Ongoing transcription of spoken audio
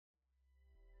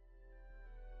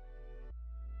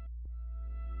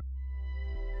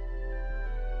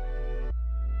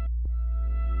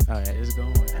All right, it's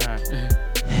going. All right.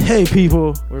 Hey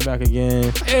people, we're back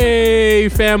again. Hey,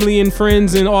 family and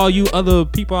friends and all you other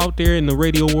people out there in the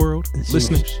radio world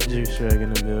listening. Juice Shrek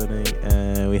in the building,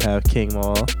 and we have King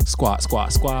Maul. Squad,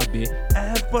 bitch.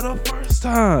 And for the first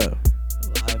time,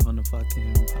 Live on the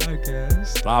fucking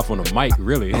podcast. Live on the mic,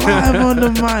 really. live on the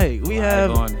mic, we Live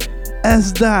have on it.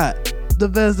 S. Dot, the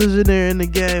best engineer in the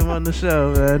game, on the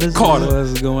show, man. This Carter.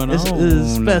 What's going on? This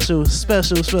is special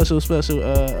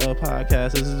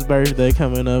podcast. This is his birthday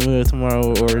coming up tomorrow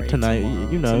or Right, tonight. tomorrow.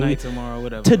 You know, Tonight, tomorrow,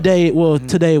 whatever. today. Well,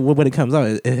 today when it comes out,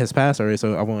 it has passed already.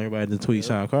 So I want everybody to tweet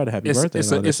Sean Carter happy birthday. It's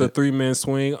and all a that shit. 3-man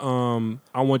swing.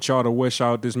 I want y'all to wish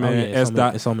out this man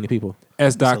It's so many people.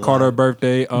 S. It's a Carter lot.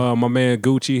 birthday. My man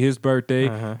Gucci, his birthday.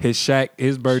 His Shaq,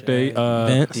 his birthday.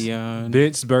 Vince. Dion.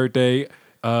 Vince's birthday.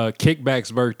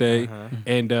 Kickback's birthday.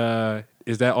 And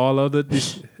is that all of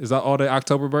is that all the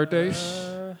October birthdays?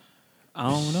 I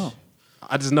don't know.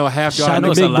 I just know half y'all. Shout out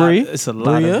know to Big Bree. It's a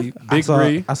lot Bria. of people. Big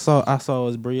Bree. I saw it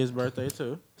was Bria's birthday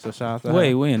too. So shout out to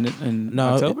Wait, her. when? In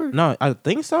No, October? No, I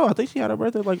think so. I think she had her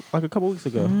birthday like a couple weeks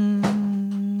ago.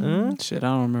 Shit, I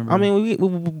don't remember. I mean, we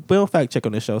don't fact check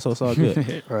on this show, so it's all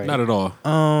good. right. Not at all.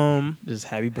 Just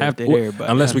happy Half- birthday to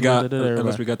everybody. unless we got Birthday to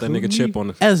everybody. that nigga Chip on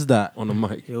the S. Dot,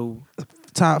 mic. Yo,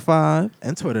 top 5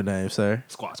 and Twitter name, sir.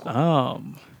 Squad.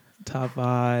 top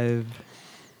 5.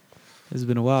 It's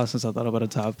been a while since I thought about a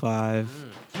top 5.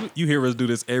 You hear us do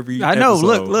this every I know.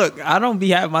 episode. Look. I don't be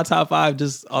having my top 5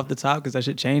 just off the top because that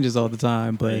shit changes all the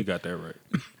time. Yeah, you But got that right.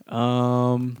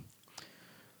 I'm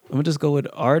gonna just go with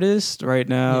artist right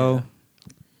now.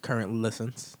 Current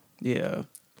listens. Yeah.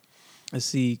 Let's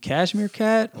see, Cashmere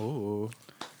Cat, Oh,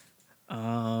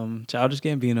 Childish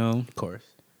Gambino. of course.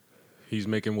 He's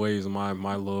making waves in my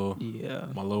little Yeah.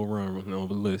 run on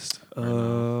the list.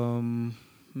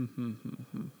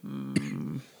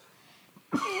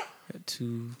 Got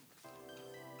 2.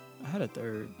 I had a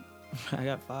third. I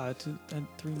got 5, 2, and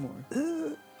 3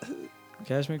 more.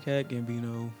 Cashmere Cat,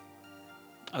 Gambino.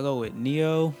 I'll go with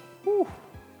Neo.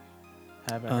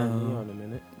 Haven't heard Neo in a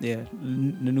minute. Yeah,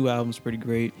 the new album's pretty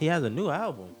great. He has a new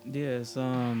album. Yeah, it's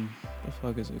the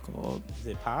fuck is it called? Is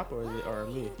it pop or is it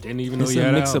R&B? Didn't even know It's he a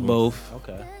had mix of album. both.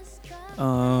 Okay. He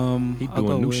I'll go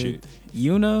doing new with shit.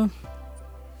 Yuna.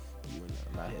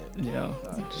 Not hit. Yeah,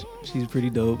 she's pretty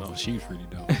dope. No, she's pretty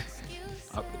dope.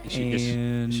 Is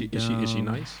she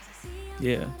nice?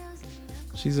 Yeah,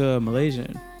 she's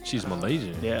Malaysian. She's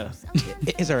Malaysian. Yeah,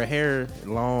 Is her hair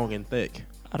long and thick?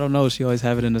 I don't know. She always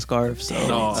have it in a scarf, so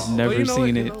I've never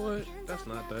seen it. You know what? That's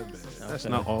not that bad. That's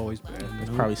not always bad.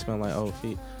 It probably smell like old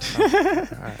feet. All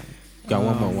right. Got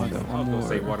one more. I was gonna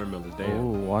say watermelon. Oh,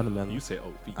 Damn. watermelon. You said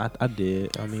old feet. I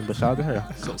did. I mean, but shout out to her.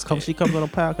 She comes on a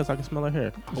pile because I can smell her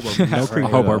hair. I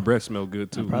hope her breath smell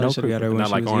good too. Probably should have got her when Not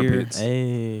she like was armpits.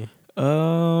 Hey.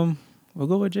 We'll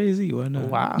go with Jay-Z. Why not?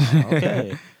 Wow.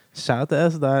 Okay. Shout out to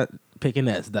S. Dot picking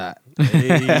S. Dot.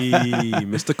 Hey,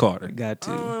 Mr. Carter. Got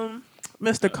to.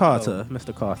 Mr. Carter.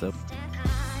 Mr. Carter.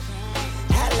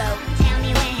 Hello. Tell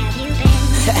me where have you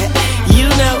been? You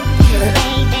know.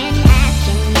 They've been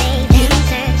asking, they've been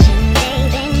searching, they've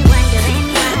been wondering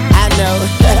why. I know.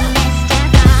 Mr. Carter.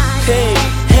 Hey,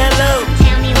 hello.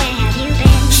 Tell me where have you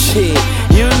been? Shit,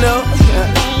 you know.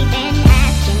 They've been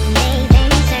asking, they've been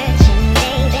searching,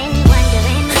 they've been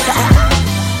wondering why.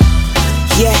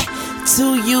 Yeah.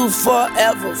 To you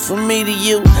forever, from me to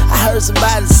you. I heard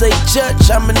somebody say, Judge,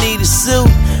 I'ma need a suit,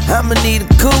 I'ma need a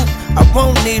coupe, I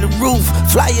won't need a roof.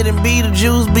 Flyer than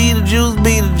Beetlejuice.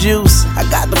 I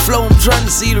got the flow, I'm trying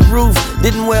to see the roof.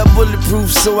 Didn't wear bulletproof,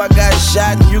 so I got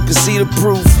shot and you can see the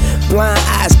proof. Blind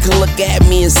eyes can look at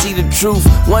me and see the truth.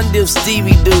 Wonder if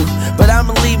Stevie do, but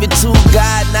I'ma leave it to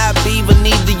God, not Beaver,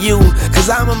 neither you. Cause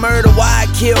I'm a murder, why I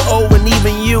kill and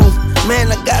even you.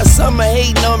 Man, I got summer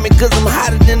hating on me cause I'm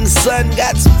hotter than the sun.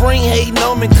 Got spring hating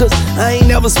on me cause I ain't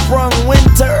never sprung.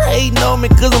 Winter hating on me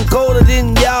cause I'm colder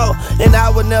than y'all. And I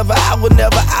would never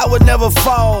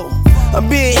fall. I'm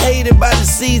being hated by the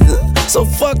season, so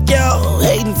fuck y'all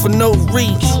hating for no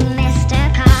reason. Hey, Mr.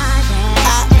 Carter,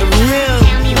 I am him.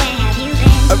 Tell me where have you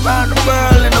been? Around the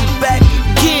world and I'm back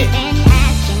again.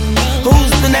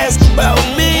 Who's been asking about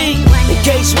me? In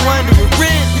case you're wondering,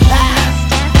 I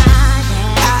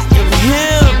am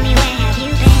him.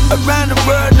 Around the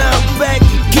world now I'm back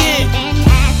again.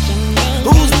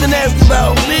 Who's been asking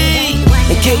about me?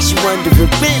 In case you're wondering,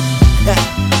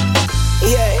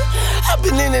 yeah. I've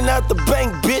been in and out the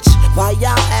bank, bitch. While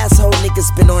y'all asshole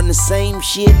niggas been on the same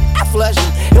shit. I flush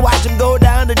them and watch them go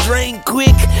down the drain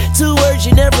quick. 2 words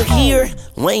you never hear,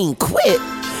 Wayne quit.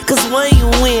 Cause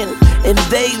Wayne win and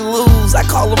they lose. I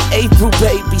call them April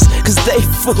babies cause they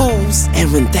fools.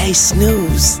 And when they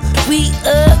snooze, we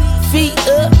up feet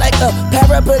up like a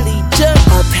paraplegic.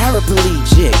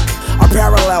 A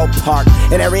parallel park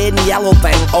in a red and yellow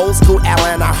thing. Old school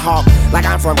Atlanta Hawk. Like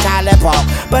I'm from College Park,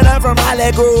 but I'm from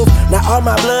Holly Grove. Now all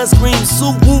my blood screams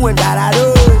Suwu and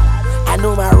da-da-do. I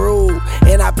know my role,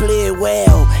 and I play it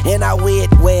well, and I wear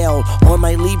it well on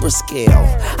my Libra scale.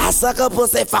 I suck a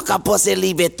pussy, fuck a pussy,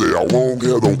 leave it there. Long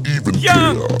hair don't even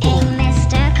Young. care. Hey,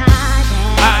 Mr.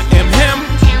 Carter, I am him.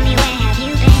 tell me where have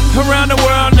you been? Around the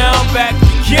world now I'm back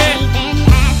again. They've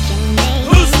been asking me.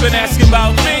 Who's been asking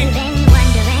about me? Been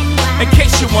wondering why. In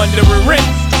case you're wondering,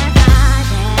 Mr.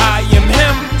 Carter, I am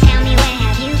him. tell me where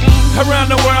have you been? Around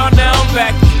the world now I'm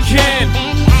back again.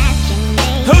 Been asking me.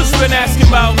 Who's been asking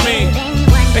about me?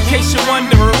 In case you're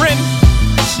wondering,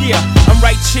 yeah, I'm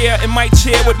right here in my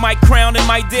chair with my crown and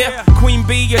my dear Queen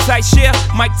Bee as I share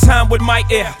my time with my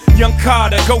ear. Young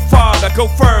Carter, go farther, go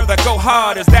further, go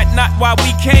harder. Is that not why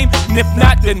we came? And if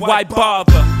not, then why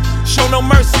bother? Show no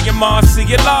mercy in Marcy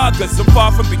and lagers. I'm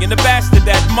far from being the bastard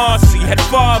that Marcy had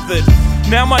fathered.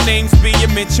 Now my name's being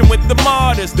mentioned with the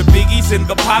martyrs, the Biggies and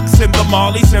the Pops and the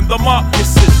Marleys and the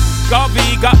Marcuses.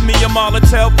 Garvey got me a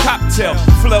Molotov cocktail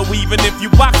flow. Even if you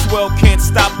box well, can't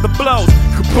stop the blows.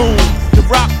 Kaboom, the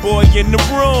rock boy in the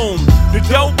room. The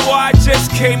dope boy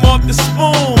just came off the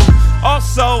spoon.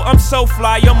 Also, I'm so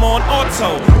fly, I'm on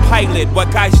autopilot.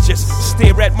 What guys just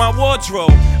stare at my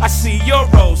wardrobe. I see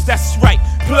euros, that's right,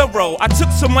 plural. I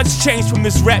took so much change from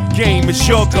this rap game, it's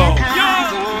your goal.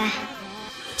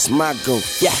 It's my go,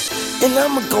 yeah. And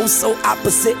I'ma go so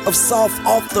opposite of soft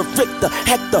off the Richter.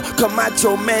 Hector,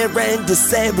 Camacho, man, Randy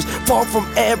Savage. Far from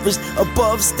average,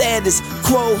 above status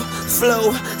quo,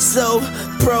 flow, so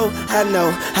pro. I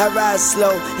know, I ride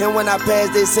slow. And when I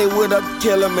pass, they say, what up,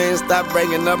 killer, man? Stop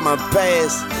bringing up my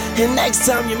past. And next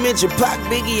time you mention Pac,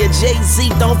 Biggie, or Jay-Z,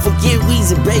 don't forget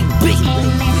Weezy, baby. Hey,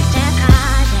 Mr.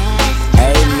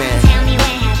 Carter, Amen. tell me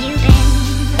where have you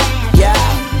been? Yeah.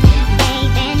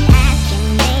 They've been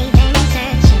asking, they've been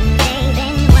searching, they've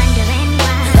been wondering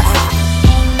why.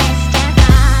 Hey, Mr.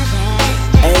 Carter,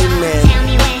 Amen. tell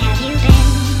me where have you been?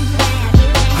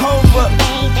 Hold up.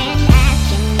 They've been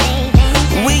asking, they've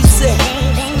been Weezy,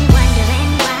 they've been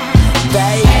wondering why.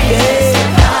 baby.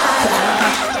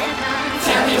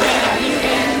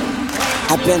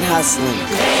 I've been hustling.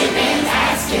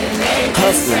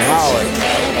 Hustling hard.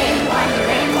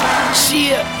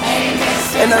 Shit.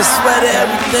 And I swear to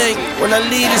everything. When I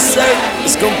leave the circle,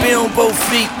 it's gonna be on both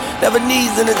feet. Never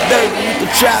knees in the dirt. You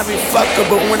can try me, fucker,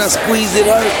 but when I squeeze it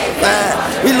hurt.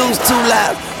 Fine. We lose 2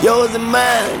 lives, yours and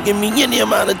mine. Give me any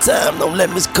amount of time. Don't let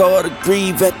Miss Carter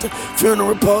grieve at the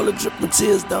funeral parlor. Dripping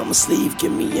tears down my sleeve.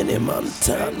 Give me any amount of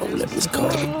time. Don't let Miss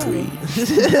Carter grieve.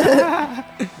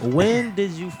 When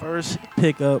did you first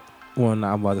pick up? Well, no,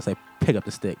 I'm about to say pick up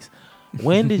the sticks.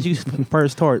 When did you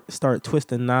first start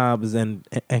twisting knobs and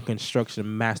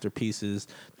construction masterpieces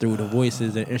through the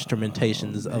voices and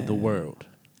instrumentations of the world?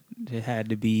 It had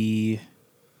to be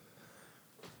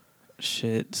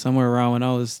somewhere around when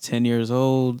I was 10 years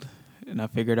old, and I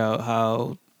figured out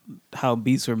how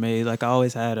beats were made. Like I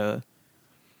always had an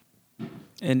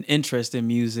interest in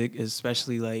music,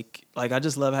 especially like I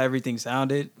just love how everything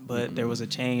sounded, but there was a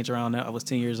change around that. I was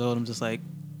 10 years old. I'm just like,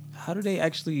 how do they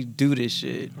actually do this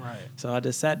shit? Right. So I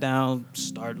just sat down,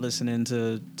 started listening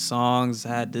to songs,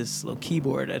 had this little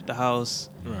keyboard at the house.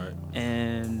 Right.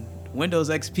 And Windows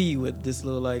XP with this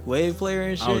little like wave player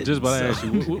and shit. I was just about to ask So-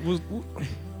 you,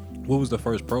 what was the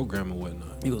first program and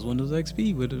whatnot? It was Windows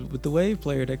XP with the wave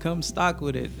player that comes stock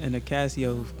with it and a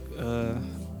Casio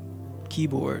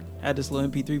keyboard. I had this little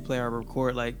MP3 player I would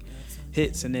record like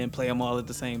hits and then play them all at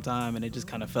the same time, and it just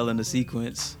kind of fell into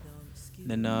sequence. And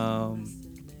then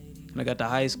when I got to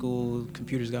high school,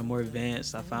 computers got more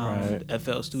advanced. I found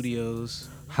FL Studios.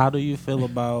 How do you feel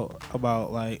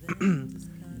about like?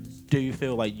 Do you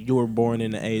feel like you were born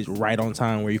in the age right on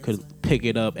time where you could pick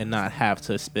it up and not have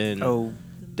to spend Oh,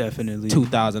 definitely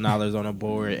 $2,000 on a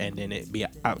board and then it be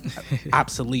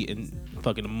obsolete in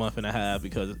fucking a month and a half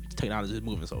because technology is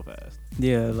moving so fast?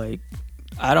 Yeah, like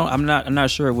I'm not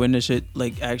sure when this shit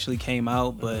like actually came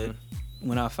out, but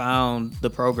when I found the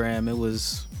program, it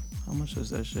was, how much was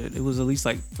that shit? It was at least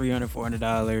like $300,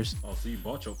 $400. Oh, so you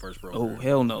bought your first program? Oh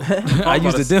hell no! I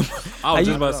used the demo. I was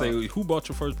just about to say, who bought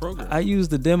your first program? I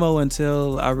used the demo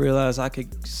until I realized I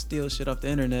could steal shit off the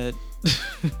internet,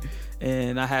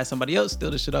 and I had somebody else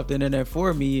steal the shit off the internet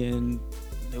for me, and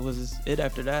it was it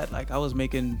after that. Like I was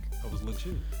making, I was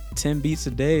legit. 10 beats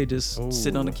a day, just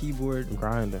sitting on the keyboard,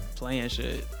 Grinding. playing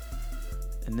shit.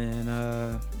 And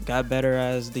then got better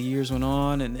as the years went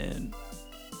on, and then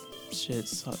shit,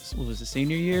 what was it,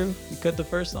 senior year? We cut the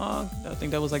first song. I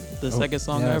think that was like the second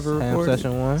song I Yes, ever Ham recorded.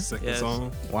 Session 1. Second Yes.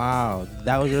 song. Wow,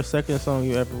 that was your second song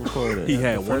you ever recorded. He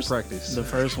had The one first- practice. The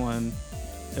first one,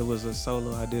 it was a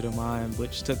solo I did of mine,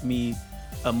 which took me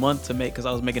a month to make because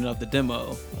I was making it off the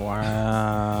demo.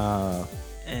 Wow.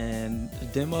 And the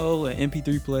demo, an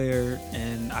MP3 player,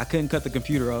 and I couldn't cut the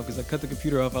computer off because I cut the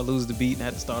computer off, I lose the beat and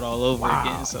had to start all over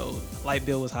again. So light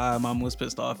bill was high, mom was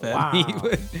pissed off at me.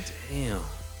 But Damn.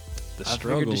 The I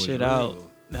struggle figured the was shit real. out.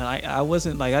 And I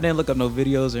wasn't like, I didn't look up no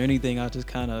videos or anything. I just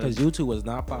kind Because of, YouTube was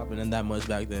not popping in that much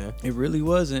back then. it really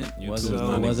wasn't. YouTube Was was it,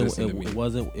 non-existent to me. it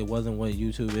wasn't what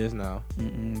YouTube is now.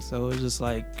 So it was just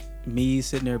like me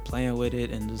sitting there playing with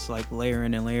it and just like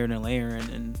layering and layering and layering.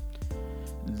 And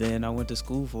then I went to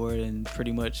school for it and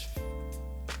pretty much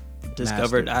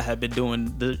discovered Mastered. I had been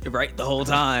doing the whole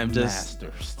time, just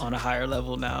Masters. on a higher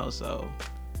level now. So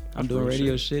I'm doing real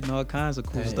radio shit. shit and all kinds of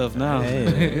cool Hey, stuff now.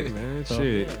 hey. Man, So,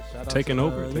 shit. yeah, shout out Taking to,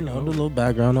 over. You taking know, the over. little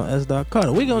background on S.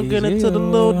 Carter. We're going to get into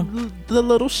the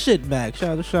little shit back.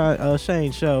 Shout out to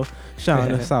Shane show.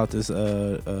 Shine us out this I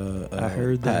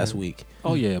heard past that. week.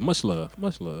 Oh yeah, much love,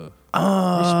 much love.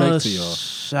 Respect to y'all.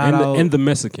 Shout And out. the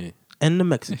Mexican. And the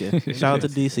Mexican. Shout out to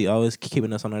DC, always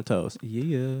keeping us on our toes.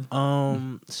 Yeah.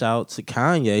 Shout out to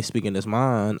Kanye speaking his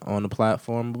mind on the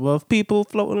platform of people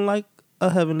floating like a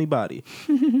heavenly body.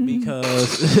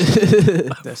 Because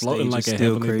That Floating stage like is a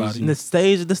still heavenly crazy.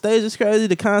 the stage is crazy,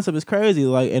 the concept is crazy.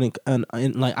 Like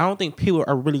and like I don't think people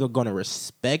are really gonna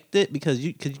respect it because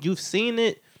you've seen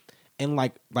it in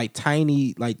like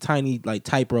tiny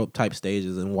tightrope type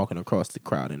stages and walking across the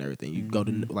crowd and everything. You go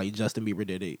to like Justin Bieber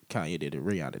did it, Kanye did it,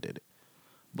 Rihanna did it.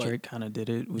 But Drake kind of did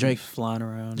it. We Drake- flying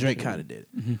around. Drake kind of did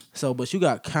it. So, but you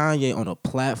got Kanye on a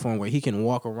platform where he can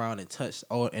walk around and touch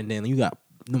all, and then you got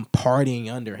them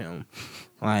partying under him,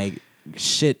 like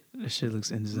shit, That shit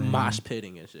looks insane. mosh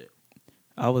pitting and shit.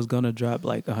 I was gonna drop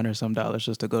like $100 some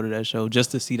just to go to that show,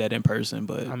 just to see that in person.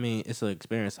 But I mean, it's an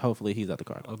experience. Hopefully, he's at the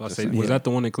car. I was about to Just say, saying. was that the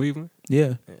one in Cleveland?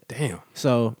 yeah, Damn,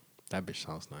 So that bitch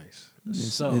sounds nice.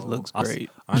 So, it looks I s- great.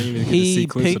 I didn't even get to he see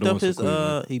clips of picked the up ones from his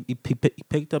Cleveland. he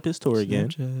picked up his tour again.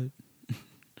 Snapchat.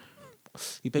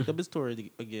 He picked up his tour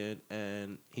again,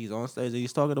 and he's on stage and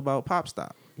he's talking about pop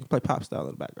style. He play pop style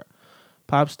in the background,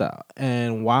 pop style,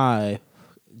 and why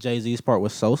Jay-Z's part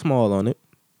was so small on it,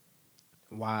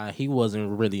 why he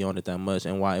wasn't really on it that much,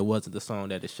 and why it wasn't the song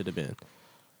that it should have been.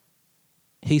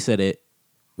 He said it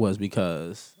was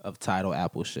because of Tidal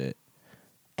Apple shit,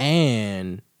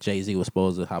 and Jay-Z was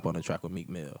supposed to hop on a track with Meek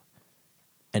Mill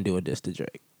and do a diss to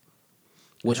Drake,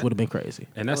 which would have been crazy.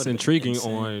 And that's would've been intriguing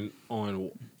insane.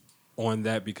 on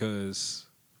that because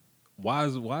why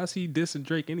is he dissing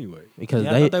Drake anyway? Because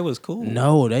Yeah, I thought that was cool.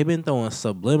 No, they've been throwing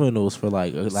subliminals for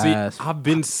like the last See, I've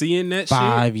been seeing that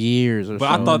 5 shit, years or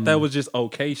but so. I thought that was just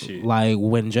okay shit. like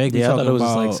when Drake was Yeah, I talking thought it was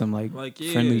about just like some like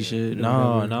yeah. friendly shit. or no,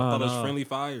 whatever. no, I thought it was no. friendly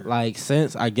fire. Like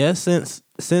since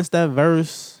that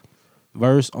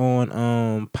verse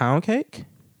on Pound Cake,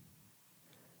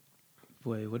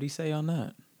 Wait, what did he say on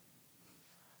that?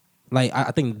 like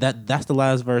I think that's the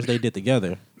last verse they did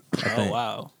together. I Oh think.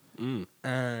 wow,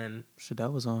 And shit,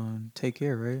 that was on Take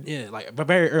Care, right? yeah, like but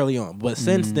very early on. But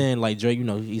since then, like Drake,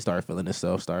 he started feeling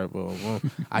himself, started boom,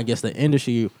 boom. I guess the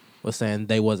industry was saying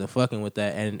they wasn't fucking with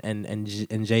that,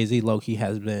 and Jay-Z low-key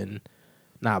has been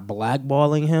not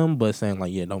blackballing him, but saying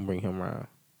like, yeah, don't bring him around.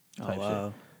 Oh Type wow.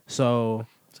 shit. So,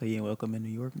 So he ain't welcome in New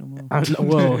York no more.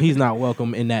 well, he's not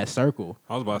welcome in that circle.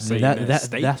 I was about to say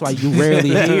state. That's why you rarely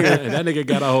hear that nigga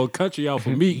got a whole country out for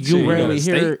me. you rarely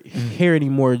hear any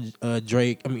more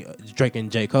Drake. I mean Drake and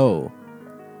J. Cole.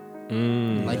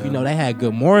 Like they had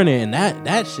Good Morning, and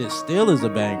that shit still is a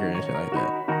banger and shit like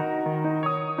that.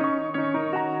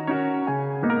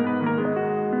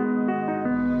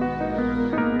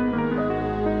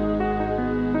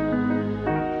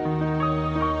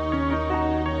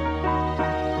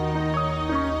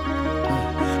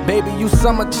 Baby, you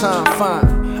summertime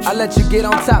fine. I let you get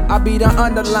on top, I be the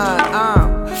underline.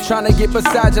 I'm tryna get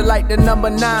beside you like the number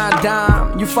 9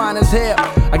 dime. You fine as hell.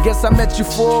 I guess I met you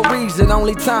for a reason,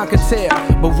 only time could tell.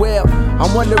 But well,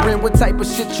 I'm wondering what type of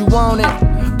shit you want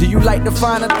it. Do you like the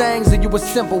finer things, or you a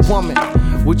simple woman?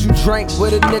 Would you drink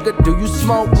with a nigga? Do you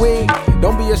smoke weed?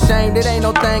 Don't be ashamed, it ain't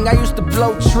no thing. I used to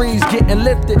blow trees, getting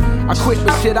lifted. I quit,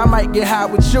 but shit, I might get high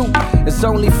with you. It's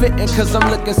only fitting, cause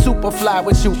I'm looking super fly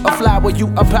with you. A fly with you,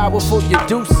 a powerful, you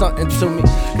do something to me.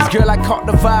 Cause girl, I caught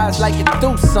the vibes like you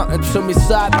do something to me.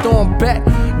 So I threw 'em back.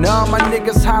 Now all my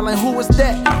niggas hollering, who is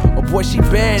that? Oh boy, she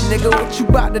bad, nigga, what you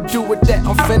about to do with that?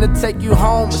 I'm finna take you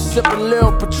home and sip a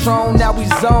little Patron. Now we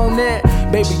zone in.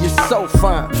 Baby, you're so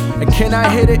fine. And can I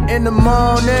hit it in the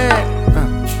morning?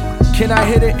 can I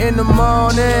hit it in the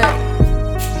morning?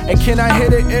 And can I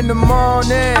hit it in the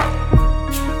morning?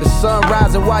 The sun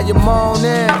rising while you're moaning.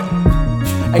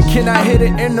 And can I hit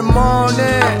it in the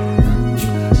morning?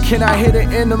 Can I hit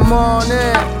it in the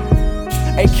morning?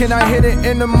 Hey, can I hit it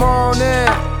in the morning?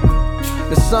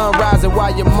 The sun rising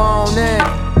while you're moaning.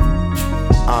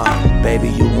 Baby,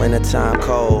 you wintertime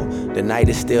cold. The night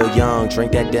is still young,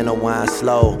 drink that dinner wine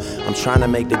slow. I'm trying to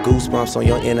make the goosebumps on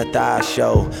your inner thigh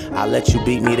show. I'll let you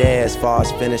beat me there as far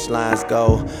as finish lines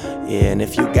go. Yeah, and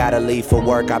if you gotta leave for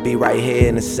work, I'll be right here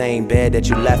in the same bed that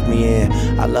you left me in.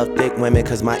 I love thick women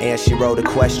cause my aunt, she rode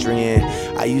equestrian.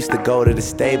 I used to go to the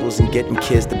stables and get them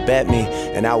kids to bet me,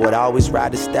 and I would always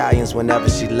ride the stallions whenever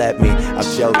she let me. I'm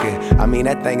joking, I mean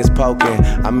that thing is poking.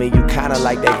 I mean you kinda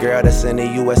like that girl that's in the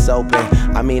US Open.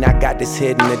 I mean I got this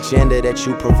hidden agenda that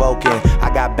you provoking. I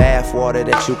got bath water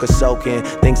that you could soak in,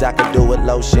 things I could do with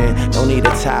lotion. Don't need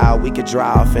a towel, we could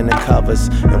dry off in the covers.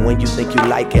 And when you think you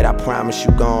like it, I promise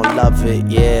you gon' love it.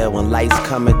 Yeah, when lights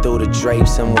coming through the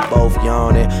drapes and we're both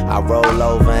yawning, I roll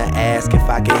over and ask if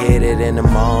I can hit it in the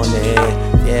morning.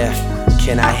 Yeah,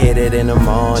 can I hit it in the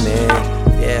morning?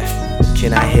 Yeah,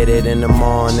 can I hit it in the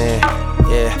morning?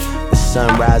 Yeah, the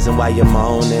sun rising while you're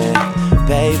moaning.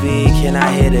 Baby, can I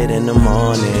hit it in the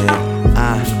morning?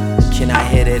 Can I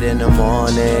hit it in the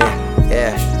morning?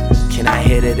 Yeah, can I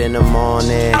hit it in the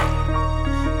morning?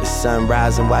 The sun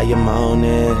rising while you're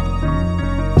moaning.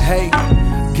 Hey,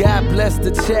 God bless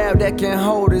the child that can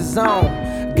hold his own.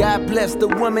 God bless the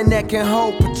woman that can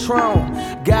hold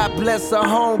Patron. God bless our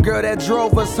homegirl that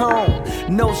drove us home.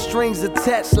 No strings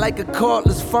attached like a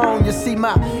cordless phone. You see,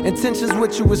 my intentions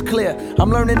with you is clear. I'm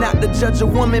learning not to judge a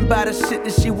woman by the shit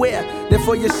that she wear.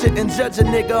 Therefore you shouldn't judge a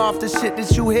nigga off the shit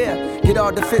that you hear. Get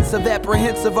all defensive,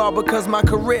 apprehensive, all because my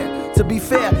career. To be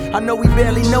fair, I know we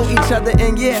barely know each other,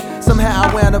 and yeah, somehow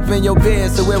I wound up in your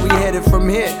bed. So where we headed from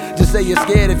here? Just say you're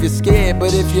scared if you're scared,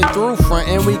 but if you're through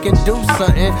frontin', we can do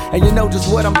something. And you know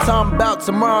just what I'm talking about.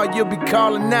 Tomorrow you'll be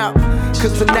calling out,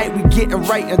 cause tonight we getting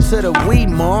right into the weed,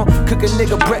 mom. Cook a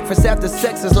nigga breakfast after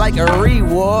sex is like a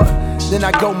reward. Then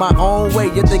I go my own way,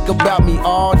 you think about me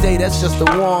all day, that's just a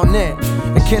warning.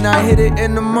 And can I hit it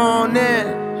in the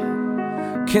morning?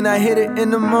 Can I hit it in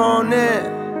the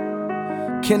morning?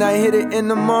 Can I hit it in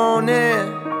the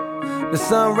morning? The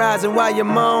sun rising while you're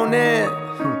moaning.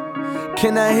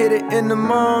 Can I hit it in the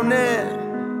morning?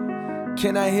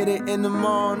 Can I hit it in the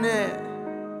morning?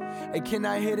 Hey, can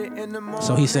I hit it in the morning?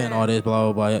 So he's saying all this,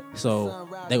 blah, blah, blah. So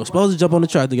they were supposed to jump on the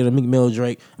track to get a Meek Mill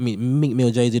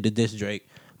Jay-Z to diss Drake,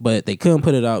 but they couldn't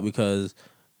put it out because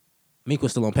Meek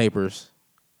was still on papers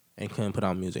and couldn't put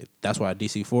out music. That's why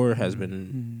DC4 has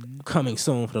been coming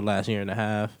soon for the last year and a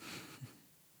half.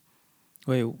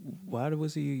 Wait, why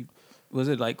was he? Was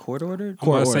it like court ordered?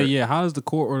 Court ordered. Say, yeah. How does the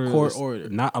court order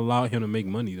not allow him to make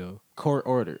money though? Court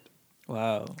ordered.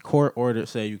 Wow. Court ordered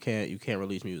say you can't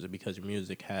release music because your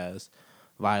music has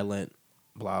violent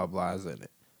blah blahs in it.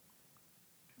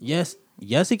 Yes,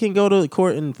 he can go to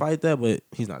court and fight that, but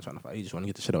he's not trying to fight. He just want to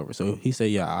get the shit over. So he said,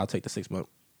 "Yeah, I'll take the 6-month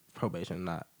probation,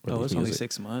 not release it's music." only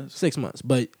 6 months. 6 months,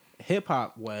 but hip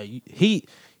hop, well, you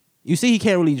see, he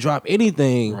can't really drop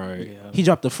anything. Right. Yeah. He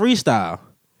dropped the freestyle.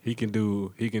 He can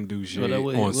do shit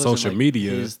Well, on social like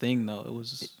media. His thing though, it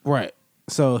was just, Right.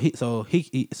 So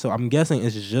I'm guessing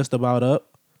it's just about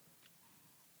up.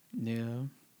 yeah.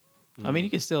 I mean,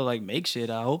 he can still like make shit.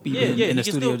 I hope he in he the can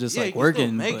studio still- just yeah, like he can still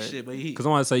working. make but shit, but Because I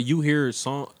want to say you hear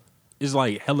song, it's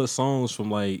like hella songs from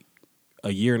like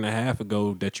a year and a half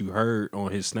ago that you heard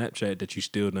on his Snapchat that you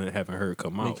still haven't heard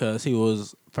come out. Because he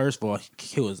was, first of all,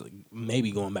 he was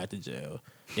maybe going back to jail.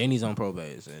 Then he's on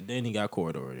probation. Then he got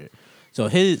court ordered. So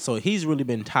he's really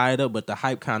been tied up, but the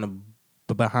hype kind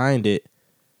of behind it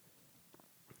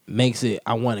makes it,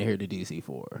 I want to hear the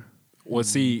DC4. Well,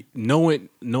 see, knowing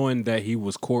that he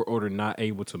was court ordered not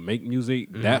able to make music,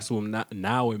 that's when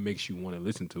now it makes you want to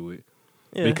listen to it.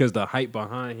 Yeah. Because the hype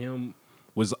behind him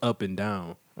was up and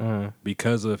down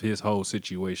because of his whole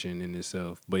situation in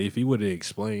itself. But if he would have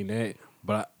explained that,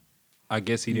 but I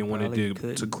guess he didn't want probably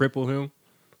to cripple him.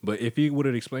 But if he would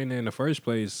have explained that in the first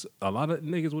place, a lot of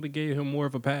niggas would have gave him more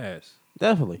of a pass.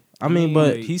 Definitely. I mean,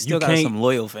 but he still got some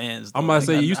loyal fans. I'm about to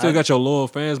say, you still got your loyal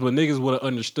fans, but niggas would have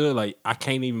understood, like, I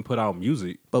can't even put out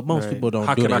music. But most people don't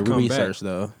How do can I their come research back?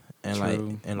 though. And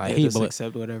True. like They he just but-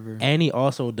 accept whatever. and he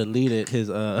also deleted his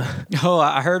Oh,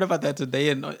 I heard about that today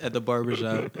at the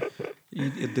barbershop. He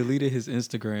deleted his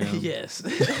Instagram. Yes.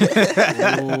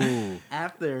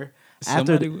 After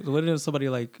What did somebody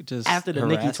like just after the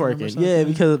Nicki harass him or twerking. something?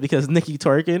 Yeah, because Nicki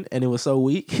twerking and it was so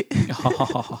weak.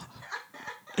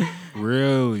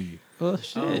 Really? Oh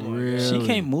shit! Really? She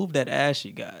can't move that ass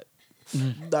she got.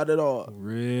 Not at all.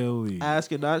 Really? Ass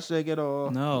cannot shake at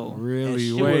all. No. Really? And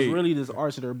she was Wait. really just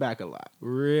arching her back a lot.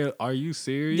 Real? Are you Yeah,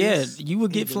 serious? you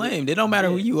would get flamed. It don't matter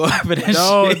who you are for that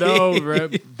No, shit. no, bro.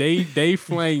 They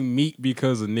flame Meek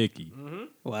because of Nicki.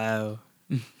 Wow.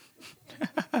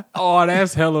 Oh,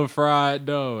 that's hella fried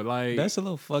though. Like That's a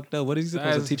little fucked up. What is he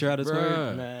supposed to teach her how to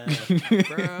twerk? bruh.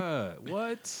 Bruh,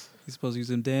 what? He's supposed to use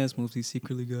some dance moves he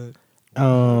secretly got.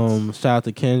 Shout out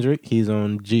to Kendrick. He's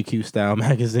on GQ Style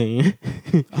magazine.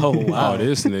 Oh, wow. Oh,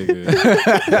 this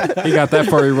nigga. He got that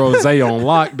furry rose on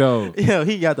lock though. Yo,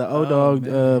 he got the old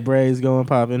dog braids going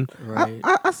popping. Right.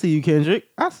 I see you, Kendrick.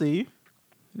 I see you.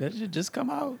 That should just come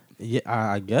out. Yeah,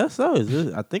 I guess so. Is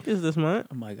this? I think it's this month.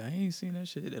 I'm like, I ain't seen that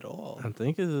shit at all. I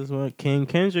think it's this month. King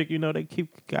Kendrick. You know they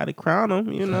gotta crown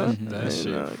him. You know That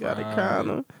shit gotta fried. crown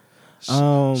him.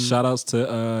 Shout outs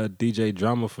to DJ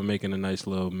Drama for making a nice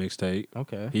little mixtape.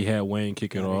 Okay. He had Wayne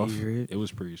kick it Gotta off. hear it. It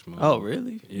was pretty smooth. Oh,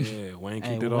 really? Yeah, Wayne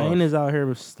Hey, kicked it Wayne off. is out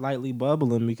here slightly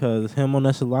bubbling because him on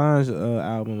that Solange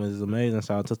album is amazing.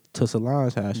 Shout out to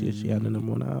Solange how she had the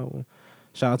number one album.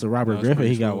 Shout out to Robert That's Griffin.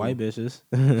 pretty He got smooth. white bitches.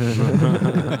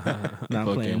 Not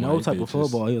Fucking playing no white type of bitches.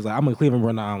 football. He was like, I'm a Cleveland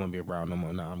Brown. Nah, I'm gonna be a Brown no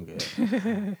more. Nah, I'm good.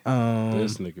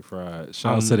 This nigga fried.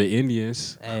 Shout out to the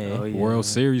Indians. Hey, Oh, yeah. World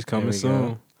Series coming we soon.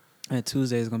 go. And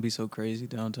Tuesday is gonna be so crazy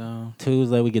downtown.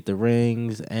 Tuesday we get the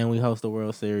rings and we host the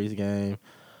World Series game.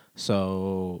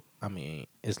 So I mean,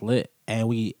 it's lit, and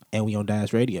we on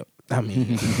Dash Radio. I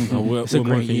mean, What, it's a what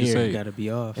more great can you year. say? Gotta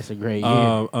be off. It's a great year.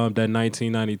 That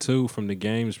 1992 from the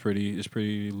game is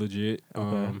pretty legit.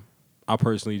 Okay. I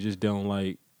personally just don't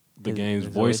like the His- game's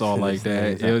his voice all like voice, that.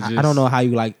 I It was just, don't know how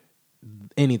you like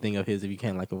anything of his if you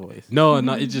can't like a voice. No,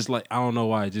 it's just like I don't know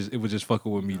why. It was just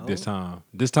fucking with me this time.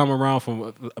 This time around,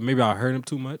 from maybe I heard him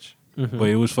too much, but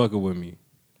it was fucking with me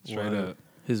straight Wow. up.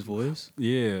 His voice?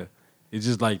 Yeah, it's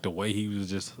just like the way he was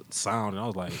just sounding. I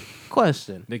was like,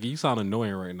 Question: nigga, you sound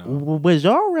annoying right now. would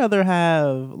y'all rather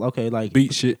have like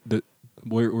Beat shit.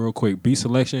 Real quick, beat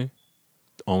selection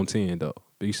on 10 though.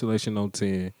 Beat selection on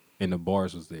 10, and the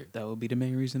bars was there. That would be the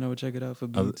main reason I would check it out for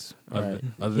Other, beats. other,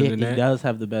 other he than that, does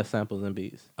have the best samples and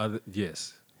beats.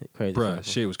 yes, Crazy, bruh, samples.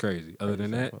 shit was crazy. Other Crazy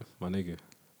than that, samples. my nigga,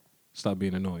 stop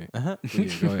being annoying. Uh-huh.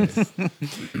 Yeah, go ahead.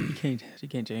 You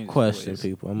can't change his Question, voice.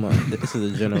 people. This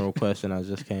is a general question I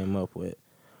just came up with.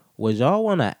 Would y'all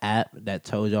want an app that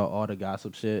told y'all all the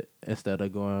gossip shit instead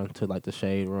of going to like the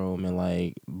Shade Room and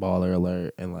like Baller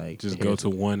Alert and like Just go to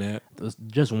one app.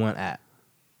 just one app?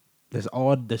 There's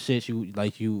all the shit you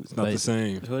like. It's not the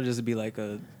same. It would just be like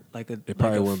a It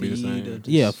probably wouldn't be the feed same. of just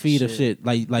Yeah, feed of shit.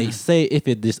 Like say if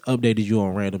it just updated you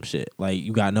on random shit. Like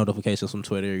you got notifications from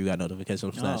Twitter, you got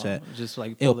notifications from Snapchat. Just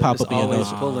like It'll pulling- pop just up in your always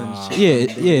notes. pulling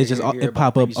shit. Yeah, it's just Hear it about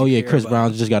pop up. things Oh you yeah, care Chris about.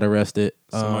 Brown just got arrested.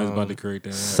 Somebody's about to create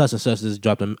that. Such and such just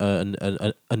dropped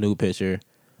a new picture.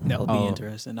 That would be Oh.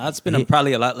 interesting. I'd spend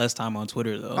probably a lot less time on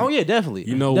Twitter though. Oh yeah, definitely.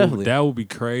 You know, definitely. that would be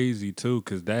crazy too,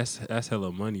 because that's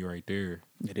hella money right there.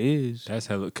 It is. That's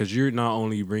hella, because you're not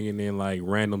only bringing in like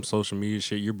random social media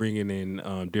shit, you're bringing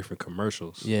in different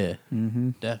commercials. Yeah,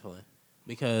 Mm-hmm. definitely.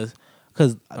 Because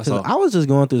all. I was just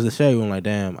going through the Shade Room like,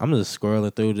 damn, I'm just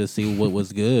scrolling through to see what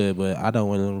was good, but I don't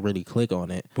want to really click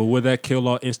on it. But would that kill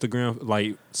all Instagram,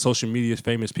 like social media's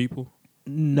famous people?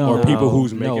 No, Or people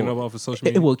who's making no. up off of social It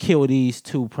media? will kill these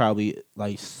two probably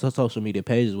like social media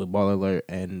pages with Baller Alert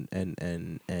and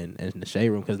the Shade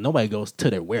Room because nobody goes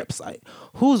to their website.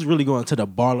 Who's really going to the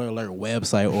Baller Alert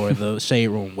website or the Shade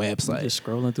Room website? Just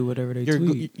scrolling through whatever they You're,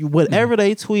 tweet. whatever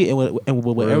they tweet and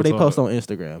whatever Real they talk. post on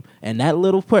Instagram, and that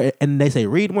little part, and they say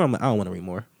read more. I'm like, I don't want to read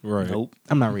more. Right. Nope.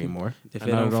 I'm not reading more. If Not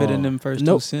it don't at fit in all. them first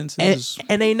Nope. two sentences,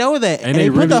 And they know that, and they they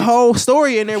put the really- whole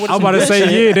story in there. With I'm some about to good say,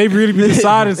 shit. yeah, they really be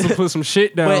deciding to put some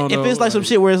shit down. But if though. it's like some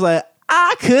shit where it's like,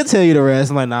 I could tell you the rest.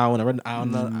 I'm like, nah, I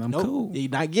don't know. I'm Nope. cool. You're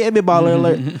not getting me, Baller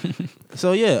Alert.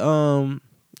 So yeah,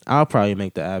 I'll probably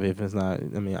make the app if it's not.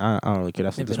 I mean, I don't really care.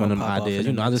 That's If just it one of don't them pop off ideas.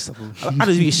 in You the know, next I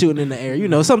just be shooting in the air. You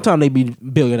know, sometimes they be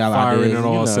 $1 billion Firing ideas. in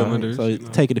all you know, cylinders, So you know.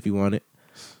 take it if you want it.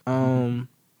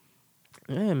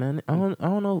 Yeah, man. I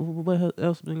don't know what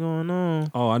else been going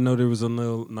on. Oh, I know there was a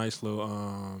nice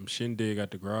little shindig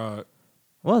at the garage.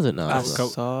 Was it not? I Couple-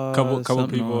 saw Couple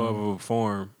something people on- of a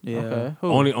forum. Yeah. Okay. Who?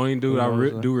 Only dude I Who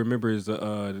was that? do remember is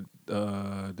the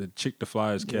Chick the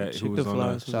Flies Yeah, cat Chick who was the on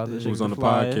Flies the Shout out to was Chick who was the on the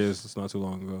Flies. podcast. It's not too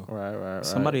long ago. Right.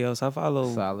 Somebody else. I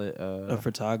follow Solid. a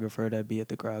photographer that be at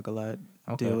the Grog a lot.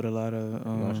 Okay. Deal with a lot of.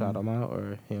 You want to shout them out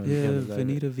or him? Yeah, him deserve it?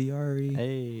 Vanita Viari.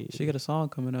 Hey. She got a song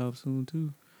coming out soon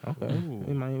too. Okay.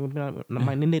 We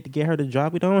might need to get her to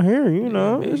drop it on here, you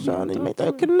know. maybe. Just trying to make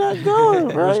that connect going,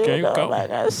 bro. Which You game know, go? like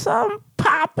that's something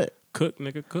popping. Cook,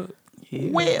 nigga, cook. Yeah.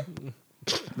 Whip.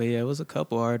 But yeah, it was a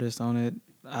couple artists on it.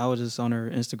 I was just on her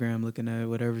Instagram looking at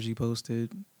whatever she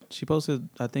posted.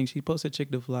 I think she posted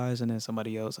Chick the Flies and then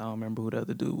somebody else. I don't remember who the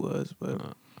other dude was, but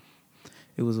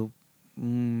it was I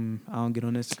don't get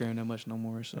on Instagram that much no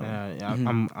more. So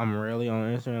I'm rarely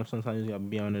on Instagram. Sometimes you gotta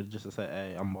be on it just to say,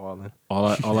 "Hey, I'm balling." All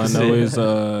I know is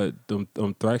them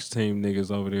Thrax team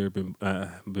niggas over there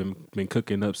been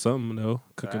cooking up something though.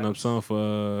 Cooking up something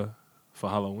for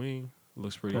Halloween.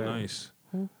 Looks pretty nice.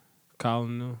 Who?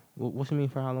 Colin them. What you mean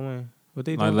for Halloween? what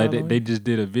they They just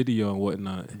did a video and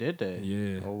whatnot. Did they?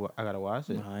 Yeah. Oh, I gotta watch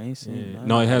it. I ain't seen Yeah. none.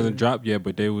 No, it hasn't dropped yet,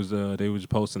 but they was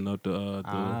posting up the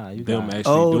you them got it.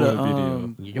 actually doing a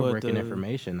video. You're breaking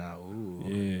information now. Ooh.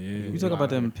 Yeah. You talk about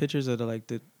them pictures of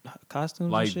the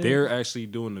costumes. Like and shit? they're actually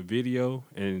doing the video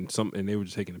and they were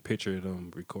just taking a picture of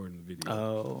them recording the video.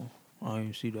 Oh, I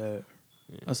didn't see that.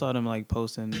 I saw them like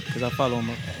posting because I follow them.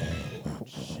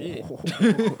 Shit.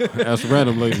 That's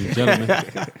random, ladies and gentlemen.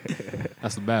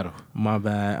 That's the battle. My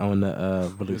bad on the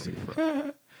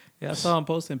Bluetooth. Yeah, I saw them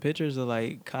posting pictures of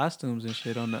like costumes and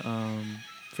shit on the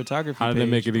photography. How did that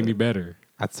make it any better?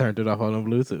 I turned it off on the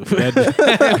Bluetooth.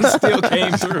 That still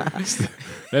came through.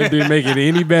 That didn't make it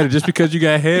any better. Just because you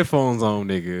got headphones on,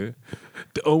 nigga,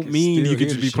 don't mean you can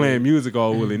just be playing music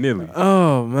all willy nilly.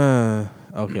 Oh man.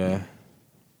 Okay.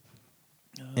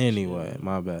 Anyway,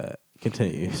 my bad.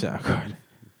 Continue, Sean Carter.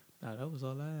 Nah, that was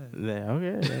all I had. Yeah,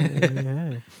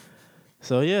 okay.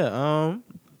 So yeah,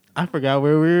 I forgot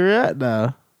where we were at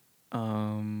now.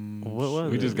 What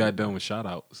was We it? just got done with shout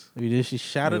outs. We just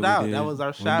shouted we out. did. That was our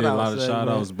We shout did out. a lot of segment. shout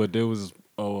outs, but there was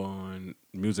on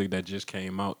music that just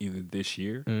came out either this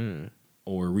year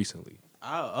or recently.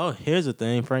 Oh, here's the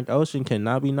thing. Frank Ocean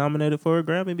cannot be nominated for a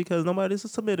Grammy because nobody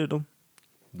submitted him.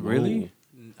 Really?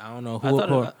 I don't know who.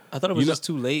 I thought it was just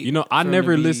too late. You know, I for him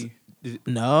never to be- listened.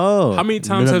 No. How many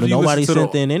times have you nobody listened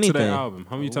sent in to anything? that album?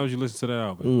 How many times you listened to that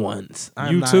album? Once.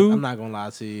 Too? I'm not gonna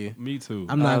lie to you. Me too.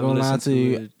 I'm not I've gonna lie listened to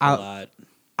you. it a lot.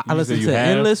 I You listened said to you have?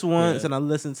 Endless once, Yeah. and I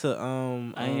listened to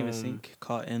I ain't even seen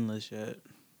caught Endless yet.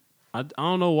 I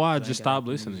don't know why I ain't just got stopped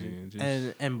music. listening.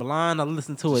 Just and Blind. I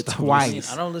listened to it Stop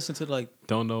twice. I don't listen to like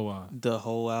don't know why. the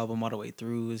whole album all the way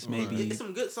through. It's maybe There's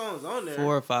some good songs on there. 4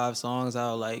 or 5 songs.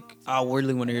 I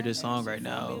really want to hear this song right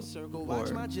now, or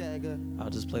I'll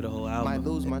just play the whole Might album.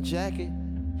 lose my jacket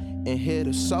and hit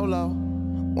a solo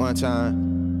one time.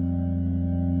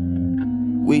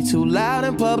 We too loud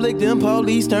in public, them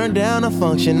police turned down a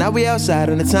function. Now we outside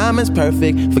and the time is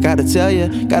perfect. Forgot to tell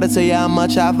you, gotta tell you how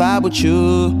much I vibe with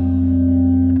you.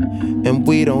 And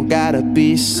we don't gotta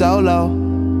be solo.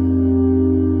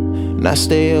 Now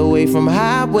stay away from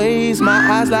highways,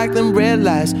 my eyes like them red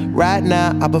lights. Right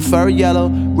now I prefer yellow,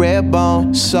 red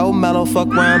bone, so mellow. Fuck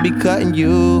around, be cutting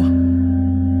you.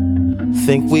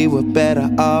 Think we were better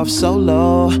off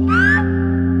solo.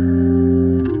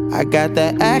 I got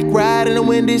that act right in a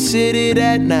windy city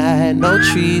that night. No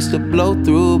trees to blow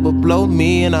through, but blow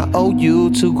me, and I owe you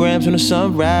 2 grams from the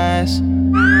sunrise.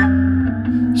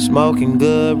 Smoking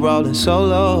good, rolling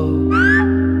solo.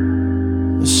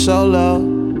 Solo.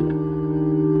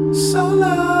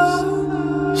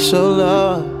 Solo.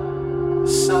 Solo.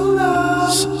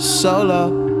 Solo.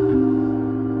 Solo.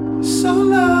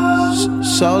 Solo.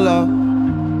 Solo.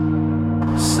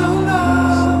 Solo.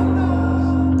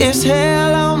 It's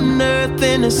hell on earth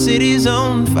and the city's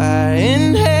on fire.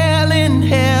 In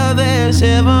hell, there's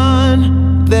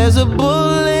heaven. There's a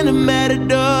bull and a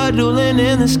matador dueling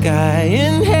in the sky.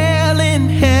 In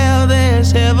hell,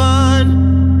 there's heaven.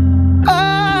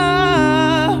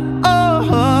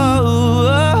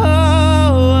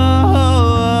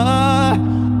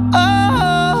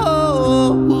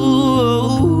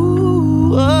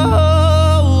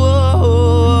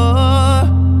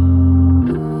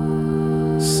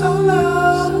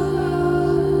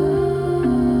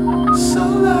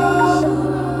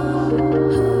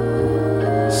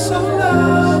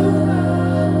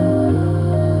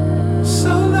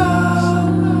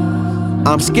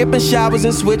 I'm skipping showers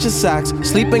and switching socks,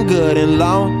 sleeping good and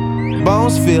long.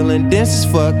 Bones feeling dense as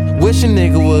fuck. Wish a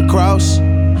nigga would cross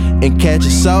and catch a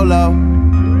solo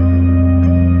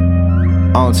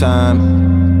on time.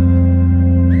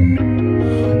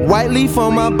 White leaf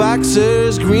on my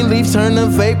boxers, green leaf turn to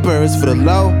vapors for the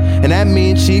low. And that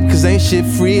means cheap cause ain't shit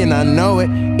free and I know it.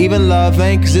 Even love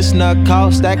ain't cause it's not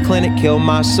cost. That clinic killed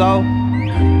my soul.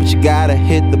 But you gotta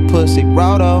hit the pussy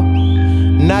roto.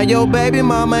 Now your baby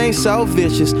mama ain't so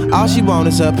vicious. All she want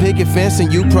is her picket fence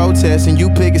and you protest and you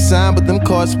pick a sign, but them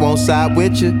courts won't side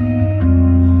with you.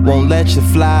 Won't let you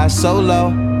fly solo.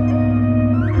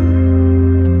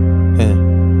 Yeah.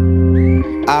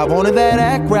 I wanted that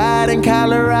act right in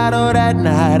Colorado that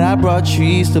night. I brought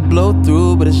trees to blow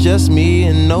through, but it's just me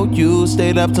and no you.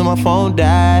 Stayed up till my phone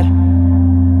died.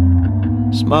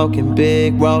 Smoking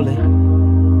big, rolling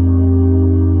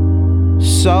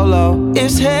solo.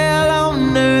 It's hell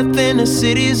on earth and the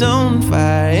city's on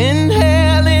fire. In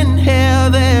hell,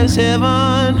 there's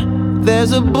heaven.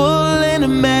 There's a bull and a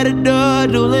matador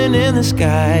dueling in the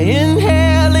sky. In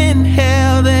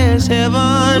hell, there's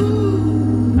heaven.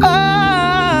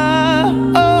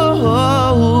 Oh, oh,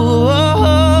 oh,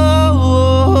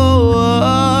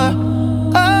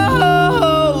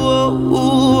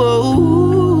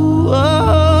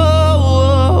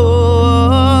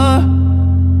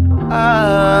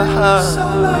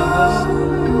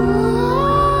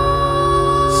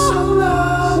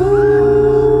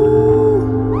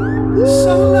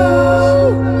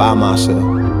 oh, by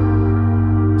myself.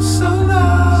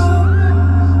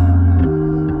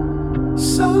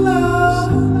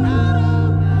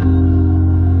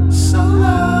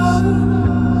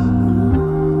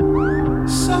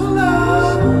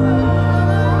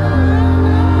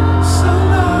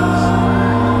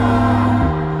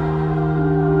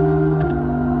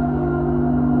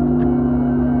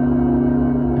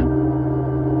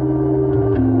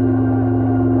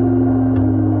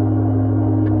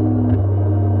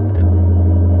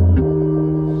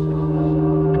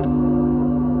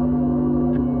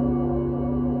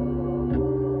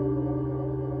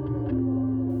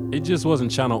 It just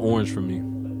wasn't Channel Orange for me.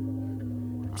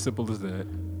 Simple as that.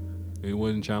 It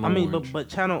wasn't Channel Orange. but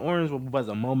Channel Orange was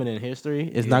a moment in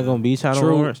history. It's not gonna be Channel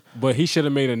Orange. But he should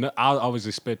have made another. I was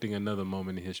expecting another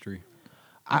moment in history.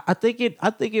 I think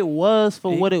it was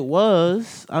for what it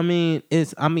was. I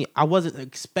wasn't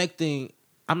expecting.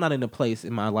 I'm not in a place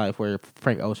in my life where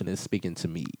Frank Ocean is speaking to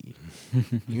me.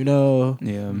 You know?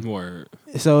 Yeah. Word.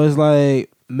 So it's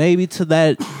like maybe to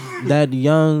that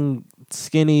young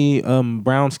skinny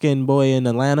brown skinned boy in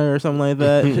Atlanta or something like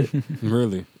that.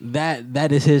 Really?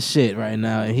 That is his shit right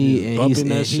now. And he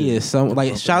is some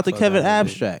like shout out to Kevin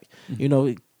Abstract. You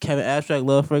know, Kevin Abstract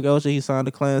loved Frank Ocean. He signed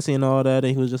to Clancy and all that,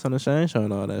 and he was just on the Shane Show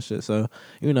and all that shit. So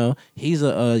you know, he's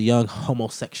a young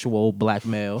homosexual black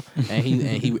male, and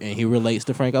he relates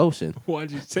to Frank Ocean.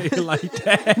 Why'd you say it like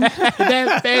that?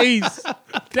 That face.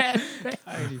 That face.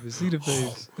 I didn't even see the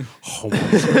face.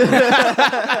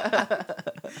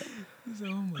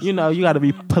 You know, you got to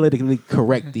be politically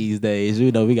correct these days.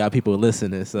 You know, we got people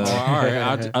listening. So all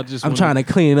right, I'm trying to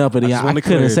clean it up, and I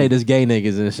couldn't say this gay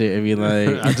niggas and shit. I mean,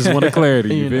 like, I just want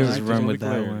clarity. You feel me? Just run with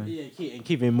that one. Yeah,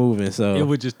 keep it moving. So it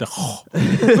was just the.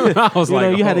 I was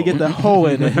like, you had to get the hoe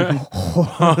in there.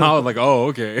 I was like, oh,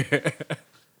 okay.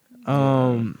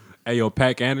 Hey, yo,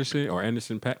 Pac Anderson or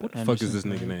Anderson Pac? What the fuck is this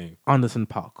nigga name? Anderson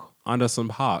Paak. Anderson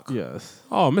Paak. Yes.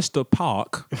 Oh, Mr.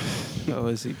 Paak. Oh,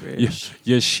 is he British?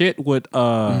 Your shit with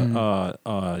what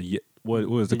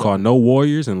was it called? No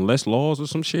Warriors and Less Laws or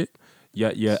some shit.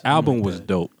 Your album was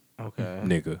dope. Okay.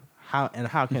 Nigga. How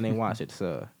can they watch it,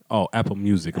 sir? Oh, Apple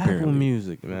Music apparently. Apple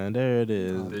Music, man. There it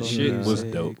is. The shit was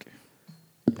dope.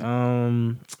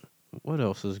 What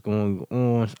else is going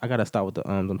on? I gotta start with the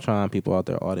I'm trying people out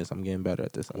there, audience. I'm getting better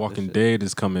at this. Walking Dead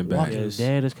is coming back. Walking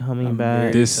Dead is coming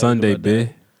back this Sunday,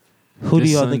 bitch. Who do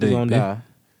y'all think is gonna die?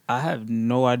 I have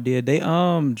no idea. They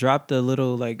dropped a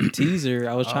little like teaser.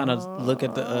 I was trying to look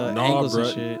at the angles and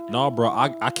shit. No, bro.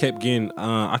 I kept getting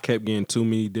too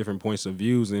many different points of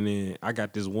views, and then I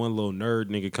got this one little nerd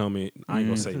nigga coming. I ain't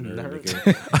gonna say nerd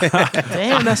nigga.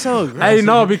 Damn, that's so aggressive. Hey,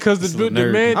 no, because the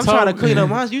man. I'm trying to clean up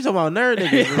mine. You talking about nerd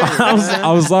niggas?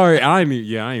 I was sorry. I ain't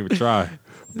even try.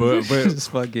 But just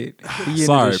fuck it.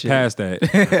 Sorry, past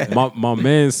that. My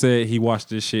man said he watched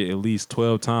this shit at least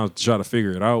 12 times to try to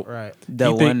figure it out. Right.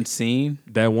 That one scene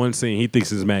he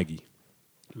thinks is Maggie.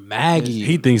 Maggie.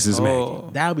 He thinks it's Maggie.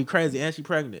 That would be crazy. And she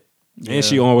pregnant. Yeah. And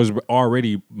she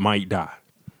already might die.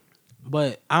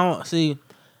 But I don't see.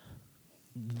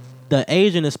 The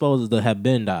agent is supposed to have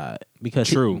been died because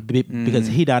because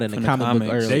he died in the comic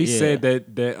book earlier. They said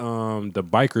that the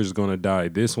biker's gonna die.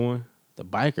 This one. The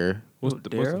biker. What's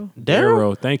Daryl?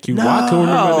 Daryl? Thank you. No. I couldn't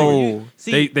remember.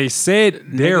 See, they said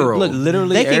Daryl. Look,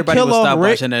 literally, everybody will stop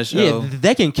watching that show. Yeah,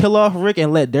 they can kill off Rick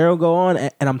and let Daryl go on,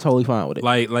 and I'm totally fine with it.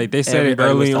 Like they said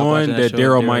early on that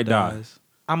Daryl might die.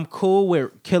 I'm cool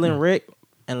with killing Rick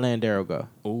and letting Daryl go.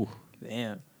 Ooh,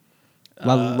 damn.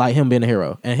 Like him being a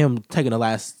hero and him taking the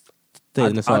last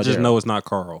thing. I just know it's not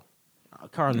Carl.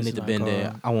 Carl needs to been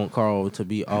there. I want Carl to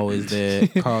be always there.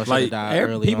 Carl should have died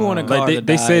early. People want to Carl to die.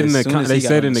 They said in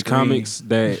the comics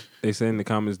that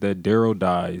Daryl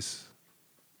dies.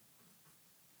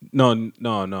 No,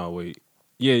 wait.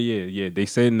 Yeah. They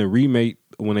said in the remake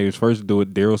when they was first do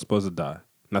it, Daryl's supposed to die.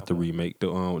 not the remake.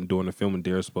 During the film,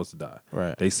 they're supposed to die.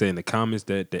 Right. They say in the comments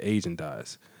that the agent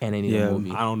dies. And they need Yeah. a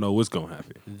movie. I don't know what's gonna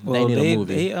happen. Well, need a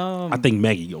movie. They, I think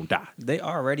Maggie gonna die. they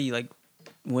already like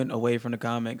went away from the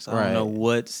comics. I Right. don't know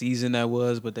what season that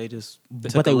was, but they just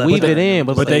But they weave it in.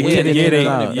 But They weave keep, it in and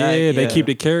out. they keep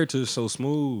the characters so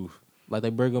smooth. Like they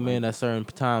bring them in at certain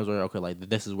times where okay, like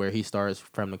this is where he starts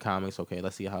from the comics. Okay,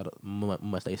 let's see how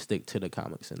much they stick to the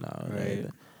comics and all.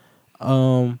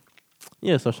 Right.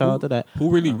 Yeah. So shout out to that. Who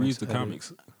really reads the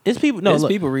comics? It's people. No, There's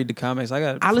look, people read the comics. I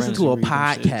listen friends to who a read them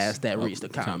podcast shits. that reads the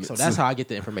comics, so comics. that's how I get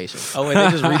the information. Oh wait, they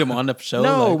just read them on the show,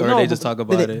 or they just talk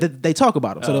about it. They talk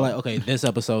about them. So they're Oh. like, okay, this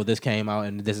episode, this came out,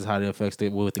 and this is how it affects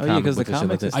it with the Oh, yeah, comic 'cause the book and shit like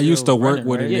comics this. is I used to work running,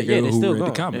 with a right? nigga Yeah, they who still read the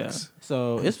going. comics.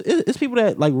 So it's people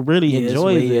that like really Yeah, it's enjoy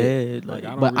way it. ahead, like, I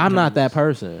don't But read I'm not that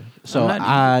comics. person. So not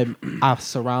I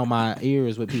surround my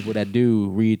ears with people that do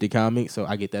read the comics, so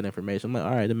I get that information. I'm like,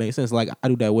 all right, that makes sense. Like I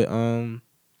do that with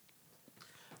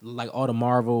like all the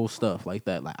Marvel stuff like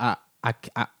that. Like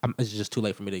I'm, it's just too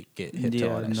late for me to get hip to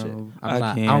Yeah, all that shit. no, I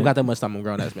don't can't. got that much time. I'm a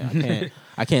grown ass man.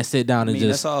 I can't sit down I and mean,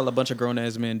 just that's all a bunch of grown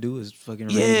ass men do is fucking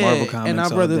read Yeah, Marvel comics. and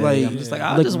I'd all rather, day. like, I'm just like,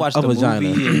 I'll lick just watch a the vagina.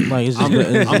 movie. And, Like, it's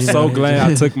just, I'm so glad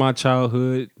I took my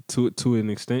childhood to an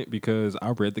extent because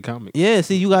I read the comics. Yeah,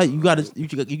 see, you got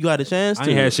a chance to. I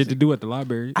ain't had shit to do at the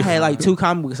library. I had like 2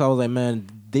 comic books. I was like, man,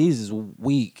 these is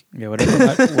weak. yeah,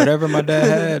 whatever my dad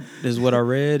had is what I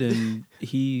read, and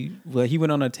he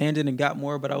went on a tangent and got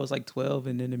more, but I was like 12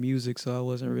 and into music, so I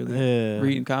wasn't really Yeah.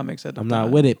 reading comics at the I'm time.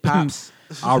 not with it, pops.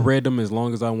 I read them as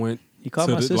long as I went He called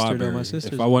to my the sister, though. library. My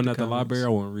sister's If I with wasn't the at the comics. library, I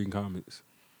wasn't reading comics.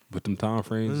 But them time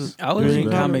frames. I was Yeah.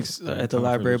 reading Yeah. comics at the Time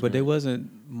library, frames, but they man.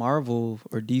 wasn't Marvel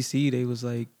or DC. They was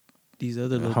like these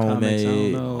other little comics. I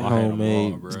Homemade, don't know. I had 'em all,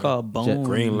 homemade. bro. It's called Bone.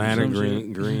 Green Lantern, some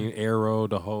shit. Green Arrow,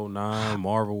 the whole 9,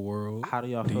 Marvel World. How do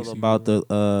y'all feel DC about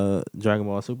the Dragon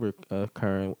Ball Super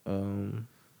current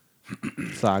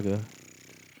saga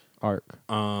arc?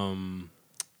 I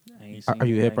ain't Are seen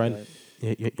you it hip like right?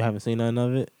 that. You haven't seen none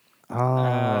of it?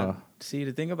 See,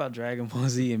 the thing about Dragon Ball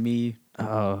Z and me,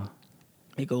 Oh.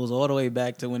 it goes all the way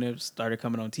back to when it started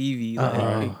coming on TV,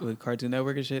 like with Cartoon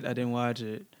Network and shit. I didn't watch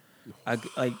it.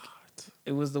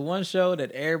 It was the one show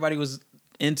that everybody was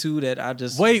into that I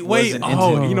just Wait. wasn't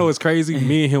Oh, into. you know what's crazy?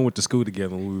 Me and him went to school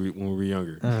together when we were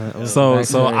younger. So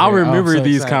I remember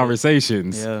these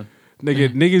conversations. Yeah,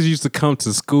 Niggas used to come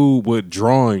to school with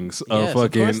drawings Yes, of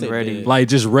of course fucking they ready. did. like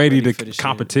just ready Ready to for the shit.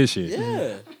 competition.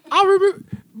 Yeah. I remember,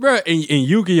 bro, in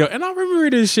Yu-Gi-Oh, and I remember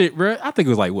this shit, bro. I think it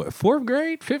was like what 4th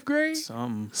grade, 5th grade,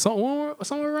 somewhere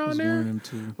around was there, one of them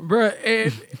too. bro.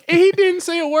 And he didn't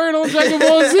say a word on Dragon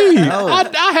Ball Z. No.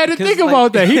 I had to 'Cause, think like-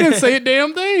 about that. He didn't say a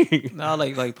damn thing. No,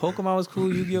 like Pokemon was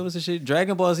cool, Yu-Gi-Oh was the shit.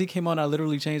 Dragon Ball Z came on, I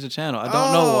literally changed the channel. I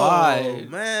don't know why.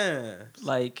 Man.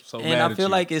 Like, So and mad I at feel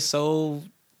you. like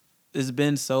it's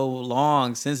been so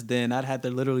long since then. I'd had to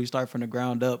literally start from the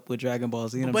ground up with Dragon Ball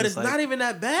Z. And I'm But just it's not even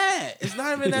that bad. It's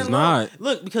not even that It's long. not.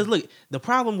 Look, the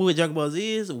problem with Dragon Ball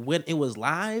Z is when it was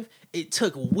live, it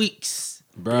took weeks.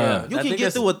 Bruh. Yeah. You I can think get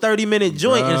that's- through a 30-minute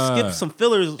joint and Bruh. skip some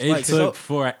fillers. It like, took so,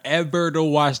 forever to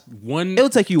watch one. it'll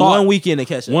take you thought- 1 weekend to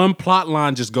catch up. one plot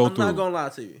line just go I'm through. not gonna lie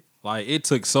to you. Like it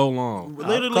took so long.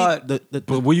 Literally, caught-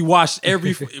 But when you watch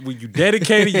when you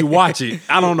dedicated, you watch it.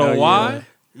 I don't know Oh, yeah. why.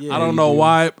 Yeah, I don't you know do.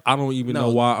 why. I don't even No, know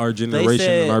why our generation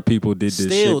said and our people did this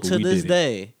still shit. But to we this did it.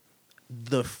 day,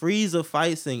 the Frieza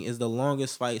fight scene is the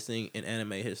longest fight scene in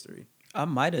anime history. I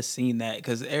might have seen that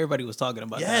because everybody was talking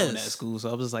about that in that Yes. school.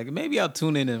 So I was like, maybe I'll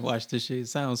tune in and watch this shit. It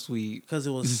sounds sweet, Because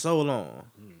it was so long.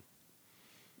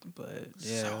 but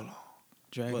yeah,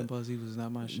 Dragon But- Ball Z was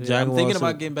not my shit. Dragon I'm thinking Ball about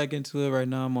Super- getting back into it right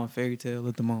now. I'm on Fairy Tail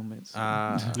at the moment.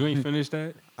 So. You ain't finished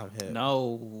that? I'm hip.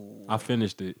 No, I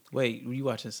finished it. wait, were you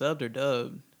watching subbed or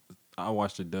dubbed? I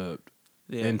watched it dubbed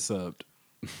Yeah. and subbed.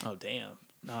 Oh damn.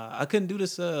 Nah, I couldn't do the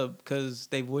sub because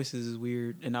they voices is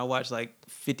weird, and I watched like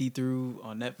 50 through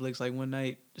on Netflix like one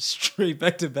night, straight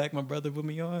back to back. My brother put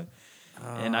me on,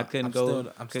 and I couldn't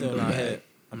go. I'm couldn't still go not back. hip.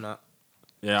 I'm not.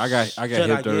 Yeah, I got Should I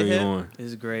hipped get early hip? on.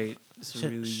 It's great. It's a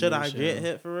really Should good I show. get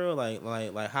hit for real?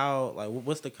 Like how? Like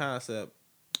what's the concept?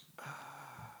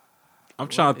 I'm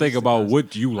trying to think is the about concept?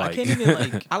 what you I like. can't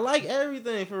even like. I like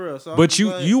everything for real. So I'm But just you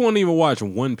like- you won't even watch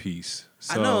One Piece.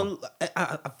 So. I know. I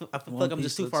feel One like I'm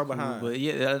just Piece too far looks cool, behind. but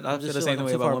yeah, I I'm feel just the feel same like I'm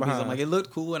way too about far One Piece. I'm behind. like, it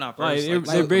looked cool when I first. Like,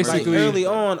 like, it saw basically- like early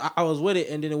on, I was with it,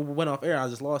 and then it went off air. I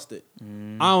just lost it. I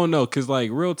don't know, cause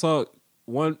like real talk,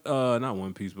 not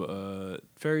One Piece, but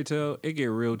Fairy Tail, it get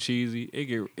real cheesy. It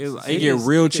get is-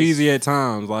 real it is- cheesy at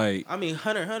times. Like Hunter x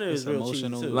Hunter is It's real cheesy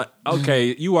emotional. too. like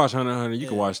okay, you watch Hunter x Hunter, you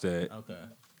can watch that. Okay.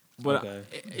 But Okay.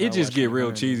 it just watch get Hunter real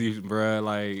x Hunter. cheesy, bruh.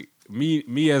 Like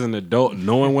me as an adult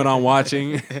knowing what I'm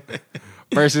watching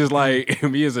versus like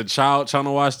me as a child trying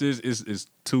to watch this is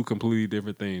two completely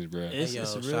different things, bro. It's, yo,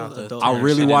 it's a shout real out to adult I shit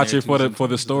really in watch there it for too the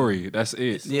sometimes. story. That's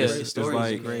it. Yeah, it's, the it's story's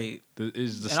like great. It's the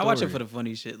And story. I watch it for the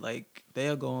funny shit. Like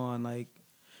they'll go on like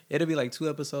it'll be like 2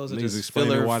 episodes of Niggas just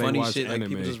explaining filler why they funny watch shit. Like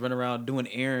people anime. just run around doing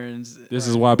errands. This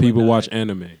is why people watch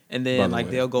anime. And by then the like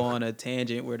way. they'll go on a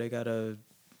tangent where they gotta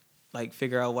like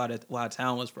figure out why a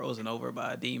town was frozen over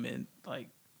by a demon. Like,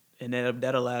 and then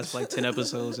that'll last like 10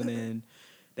 episodes, and then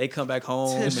they come back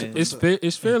home. And,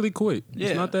 It's fairly quick. Yeah.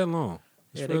 It's not that long.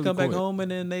 It's yeah, they fairly come back quick. home and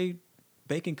then they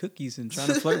baking cookies and trying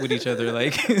to flirt with each other.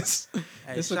 Like, it's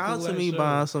Hey, it's a shout out cool to ass me show.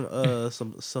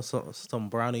 buying some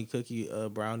brownie cookie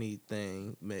brownie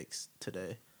thing mix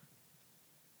today.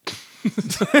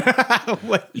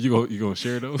 You gonna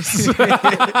share those?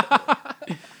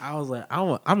 I was like,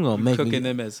 I'm gonna make cooking me.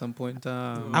 them at some point in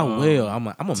time. I will. I'm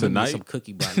gonna make Tonight? me some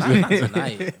cookie brownie. Not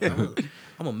tonight.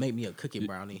 I'm gonna make me a cookie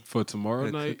brownie. For tomorrow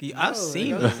A night? cookie. I've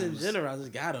seen Just in those. general, I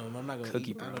just got them. I'm not gonna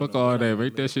Cookie eat brownie. Fuck all that.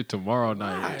 Make that shit tomorrow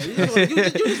night. You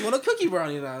just want a cookie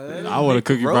brownie now. I want a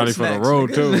cookie Road brownie for the snacks, road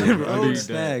nigga. too. I Road need that.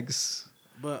 snacks.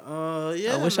 But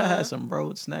yeah, I wish I man. had some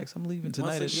road snacks. I'm leaving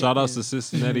tonight. again- at Shout outs to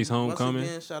Cincinnati's Once homecoming.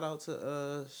 again, shout out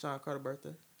to Sean Carter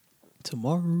birthday.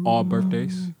 tomorrow. All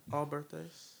birthdays. All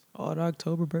birthdays. All the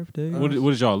October birthdays. What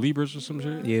is y'all, Libras or some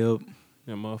shit? Yep.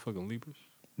 Yeah, motherfucking Libras.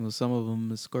 Well, some of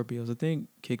them is Scorpios. I think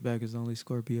Kickback is only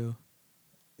Scorpio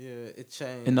Yeah, it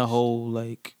changed. in the whole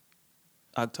like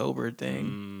October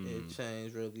thing. It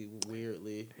changed really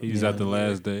weirdly. He's at the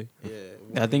last day,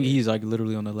 Yeah. I think he's like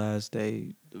literally on the last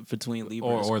day between Libra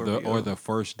and or Scorpio. the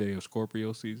first day of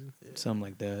Scorpio season. something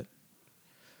like that.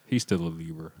 He's still a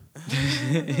Libra.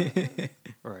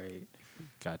 Right.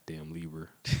 Goddamn Libra.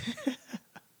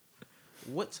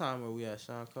 What time are we at,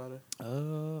 Sean Carter?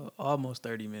 Almost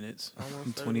 30 minutes.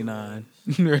 Almost 30 29.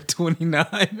 We're at 29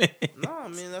 minutes. No,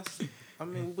 I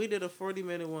mean, we did a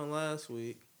 40-minute one last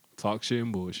week. Talk shit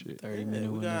and bullshit.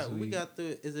 30-minute one this we week. got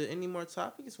through. Is there any more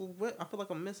topics? I feel like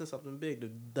I'm missing something big.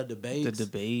 The debate. The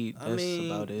debate. That's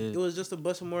about it. It was just a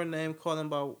bunch of more name calling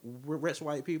about rich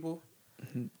white people.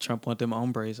 Trump want them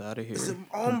hombres out of here. Some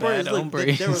Bad hombres. Look,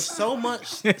 hombres. there was so much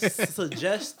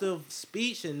suggestive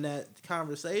speech in that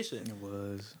conversation. It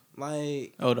was.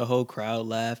 Like, Oh, the whole crowd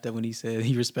laughed at when he said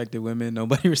he respected women.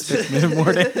 Nobody respects men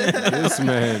more than him. This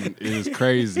man is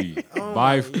crazy.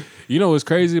 Oh You know what's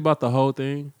crazy about the whole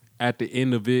thing? At the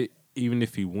end of it, even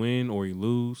if he win or he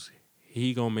lose,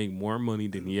 he gonna make more money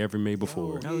than he ever made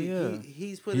before. Oh, yeah.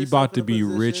 He's put He himself about to in a be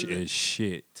rich position as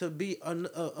shit. to be a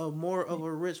more of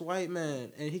a rich white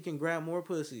man, and he can grab more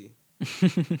pussy.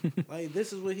 Like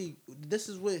this is what he.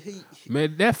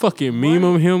 Man, that fucking meme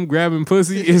of him grabbing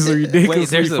pussy is ridiculously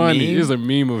there's a funny. meme? There's a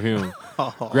meme of him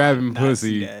grabbing Not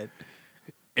pussy, see that.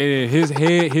 and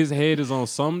his head is on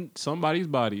somebody's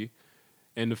body,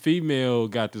 and the female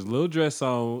got this little dress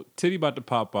on, titty about to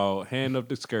pop out, hand up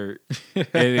the skirt,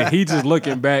 and he just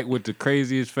looking back with the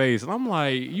craziest face, and I'm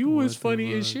like, you was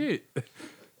funny as shit.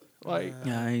 Like,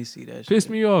 Yeah, I ain't see that. pissed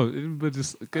shit. me off, but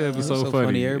just it It was was so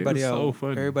funny. Everybody it was so out,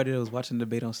 funny. everybody that was watching the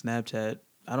debate on Snapchat.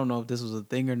 I don't know if this was a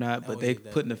thing or not, but Oh, they yeah,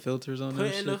 putting the filters on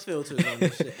putting the them. filters on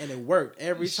this shit, and it worked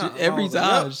every time. Every I was like,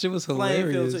 time, "Yup, shit was flame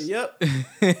hilarious. filter.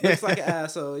 Yep, looks like an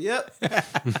asshole. Yep,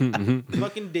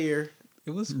 fucking deer. It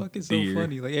was fucking so Dear.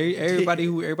 funny. Like everybody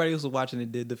who was watching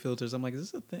it did the filters. I'm like,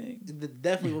 is this a thing? It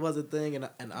definitely was a thing, and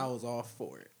I was all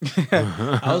for it.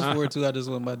 I was bored too. I just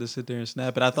wasn't about to sit there and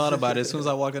snap it. I thought about it as soon as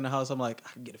I walked in the house. I'm like,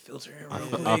 I can get a filter in real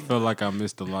quick. I felt like I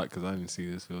missed a lot because I didn't see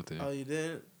this filter. Oh, you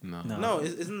didn't? No. No,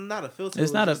 it's not a filter.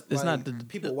 It's not just it's not like the-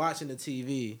 people watching the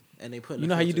TV and they put. You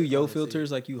know how you do yo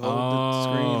filters? Like you hold the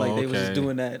screen. Like they was just okay.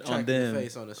 doing that on them.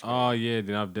 face on the screen. Oh yeah,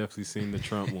 then I've definitely seen the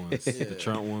Trump ones. Yeah. The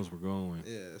Trump ones were going.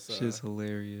 Yeah, so Shit's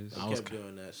hilarious. I kept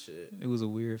doing that shit. It was a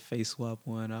weird face swap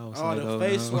one. I was Oh, like, the oh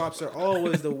face no. swaps are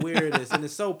always the weirdest, and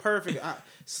it's so perfect.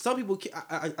 Some people,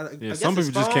 I Yeah, guess some it's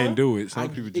people just phone. can't do it. Some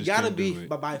people it just gotta can't be do it.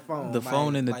 by phone. The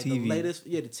phone and the like TV. The latest,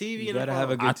 the TV You and the gotta phone. have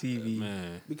a good I- TV.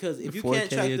 Man, Because if The you can't 4K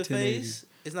track or the 1080. face,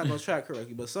 it's not gonna track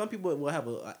correctly. But some people will have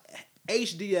a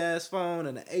HD ass phone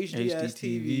and an HD ass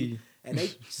TV, HDTV. and they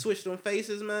switch them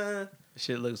faces, man.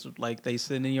 Shit looks like they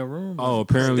sitting in your room. oh,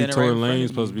 apparently Standing Tory right in front Lane's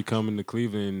of supposed to you. be coming to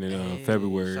Cleveland in Hey,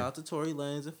 February. Shout out to Tory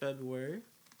Lanez in February.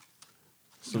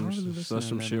 don't really listen That's to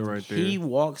some that shit much. right there. He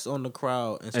walks on the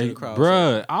crowd instead Hey, of the crowd.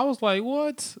 bruh, I was like,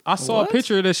 what? I saw What? a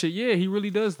picture of that shit. Yeah, he really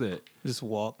does that. Just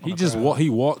walk. He on the just crowd. he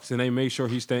walks and they make sure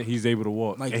he's able to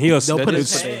walk. Like, and he'll they'll put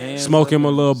his s- hands smoke up him a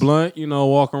and little just- blunt,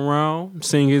 walk around,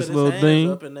 sing his Put little hands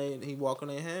thing, up and he walk on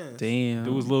their hands. Damn.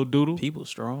 do his little doodle. People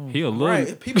strong. He a little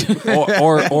Right, people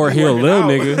or he a working little out.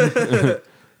 nigga.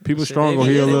 People Shit, strong they gonna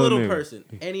be hear a in little little nigga. person,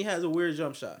 and he has a weird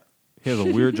jump shot. He has a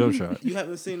weird jump shot. You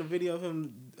haven't seen a video of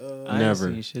him? I Never.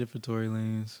 ain't seen shit for Tory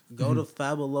Lanez. Go to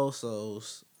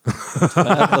Fabuloso's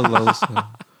Fabuloso.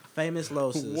 Famous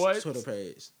Los's What? Twitter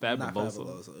page. Fabuloso. Not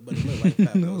Fabuloso, but it looked like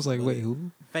Fabuloso. I was like, but wait,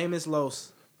 who? Famous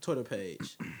Los Twitter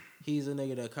page. He's a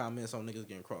nigga that comments on niggas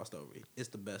getting crossed over. It's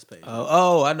the best page.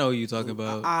 Oh, I know who you talking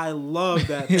about. I love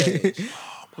that page.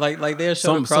 Like they'll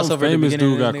show the Some crossover at the famous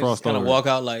beginning dude got crossed kind of over. walk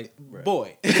out like,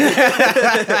 Boy.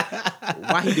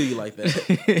 Why he do you like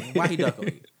that? Why he duck on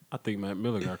you? I think Matt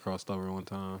Miller got crossed over one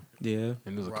time, yeah.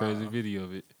 and there's a Wow. crazy video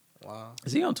of it. Wow.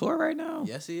 Is he on tour right now?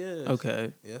 Yes, he is.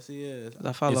 Okay. Yes, he is.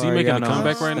 I follow Is he making a Ariana on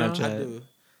comeback right now? I Snapchat. do.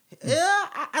 Yeah,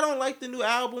 I don't like the new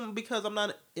album because I'm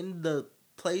not in the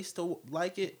place to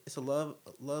like it. It's a love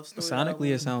story. Sonically, album.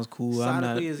 it sounds cool. I'm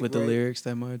not Sonically, it's with the great. lyrics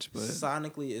that much, but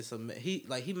Sonically, it's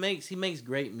he makes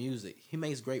great music. He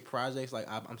makes great projects. Like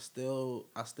I still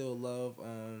love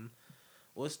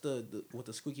what's the with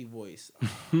the squeaky voice.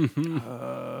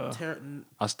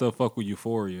 I still fuck with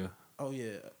Euphoria. Oh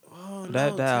yeah. Oh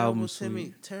That no, album's Terrible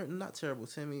Timmy. sweet. Not Terrible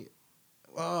Timmy.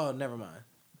 Oh, never mind.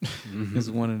 it's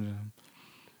one of them.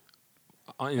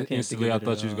 Instantly, think I of it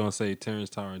thought at you was all. gonna say Terrence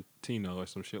Tarantino or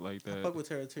some shit like I that. fuck with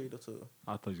Tarantino too.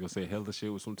 I thought you was gonna say hella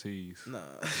shit with some T's. Nah.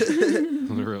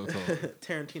 Real talk.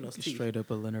 Tarantino's teeth. Straight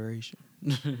up alliteration.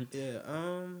 Yeah,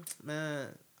 man,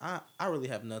 I really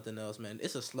have nothing else, man.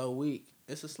 It's a slow week.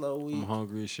 I'm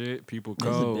hungry as shit. People It's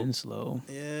been cold. slow.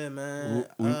 Yeah, man.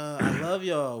 I love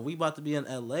y'all. We about to be in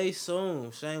LA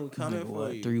soon. Shane, we coming Like, for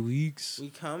what, you. 3 weeks? We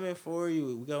coming for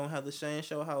you. We gonna have the Shane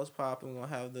Show house popping. We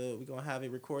gonna have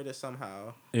it recorded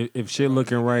somehow. If shit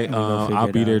looking right, gonna figure I'll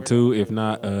it be there out. too. If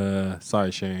not,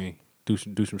 sorry Shane. Do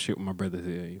some shit with my brothers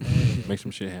here. You know? Make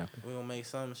some shit happen. We gonna make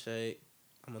something shake.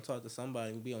 I'm gonna talk to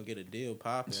somebody. We gonna get a deal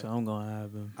popping. So I'm gonna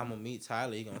have him. I'm gonna meet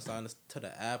Tyler. He gonna sign us to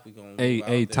the app. We gonna Hey, move out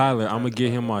hey, there. Tyler, I'm Turn gonna the get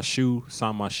fuck him up. my shoe.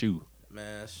 Sign my shoe.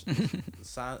 Man,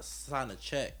 sign a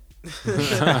check.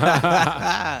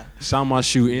 Sign my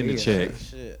shoe in the check.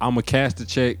 Shit. I'm gonna cash the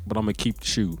check, but I'm gonna keep the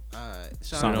shoe. Alright.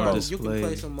 Sign Sean, on you can display.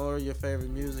 play some more of your favorite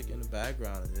music in the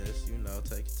background of this. You know,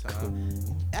 take your time.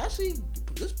 Actually,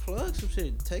 just plug some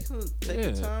shit. Take your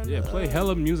time. Yeah. to, Play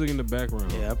hella music in the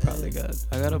background. Yeah,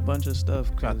 I got a bunch of stuff.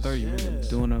 Got 'cause 30 minutes.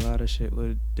 Doing a lot of shit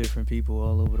with different people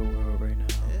all over the world right now.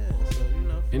 Yeah, so you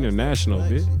know. for International,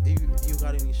 us, bitch. You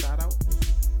got any shout outs?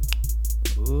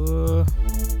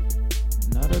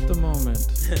 Not at the moment.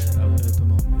 Not at the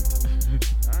moment.